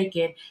for the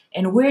taking.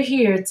 And we're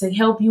here to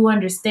help you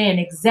understand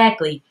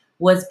exactly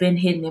what's been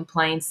hidden in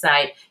plain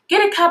sight.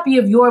 Get a copy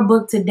of your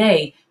book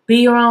today. Be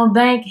Your Own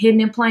Bank,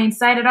 Hidden in Plain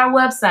Sight, at our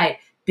website,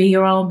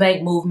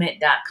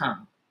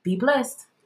 BeYourOwnBankMovement.com. Be blessed.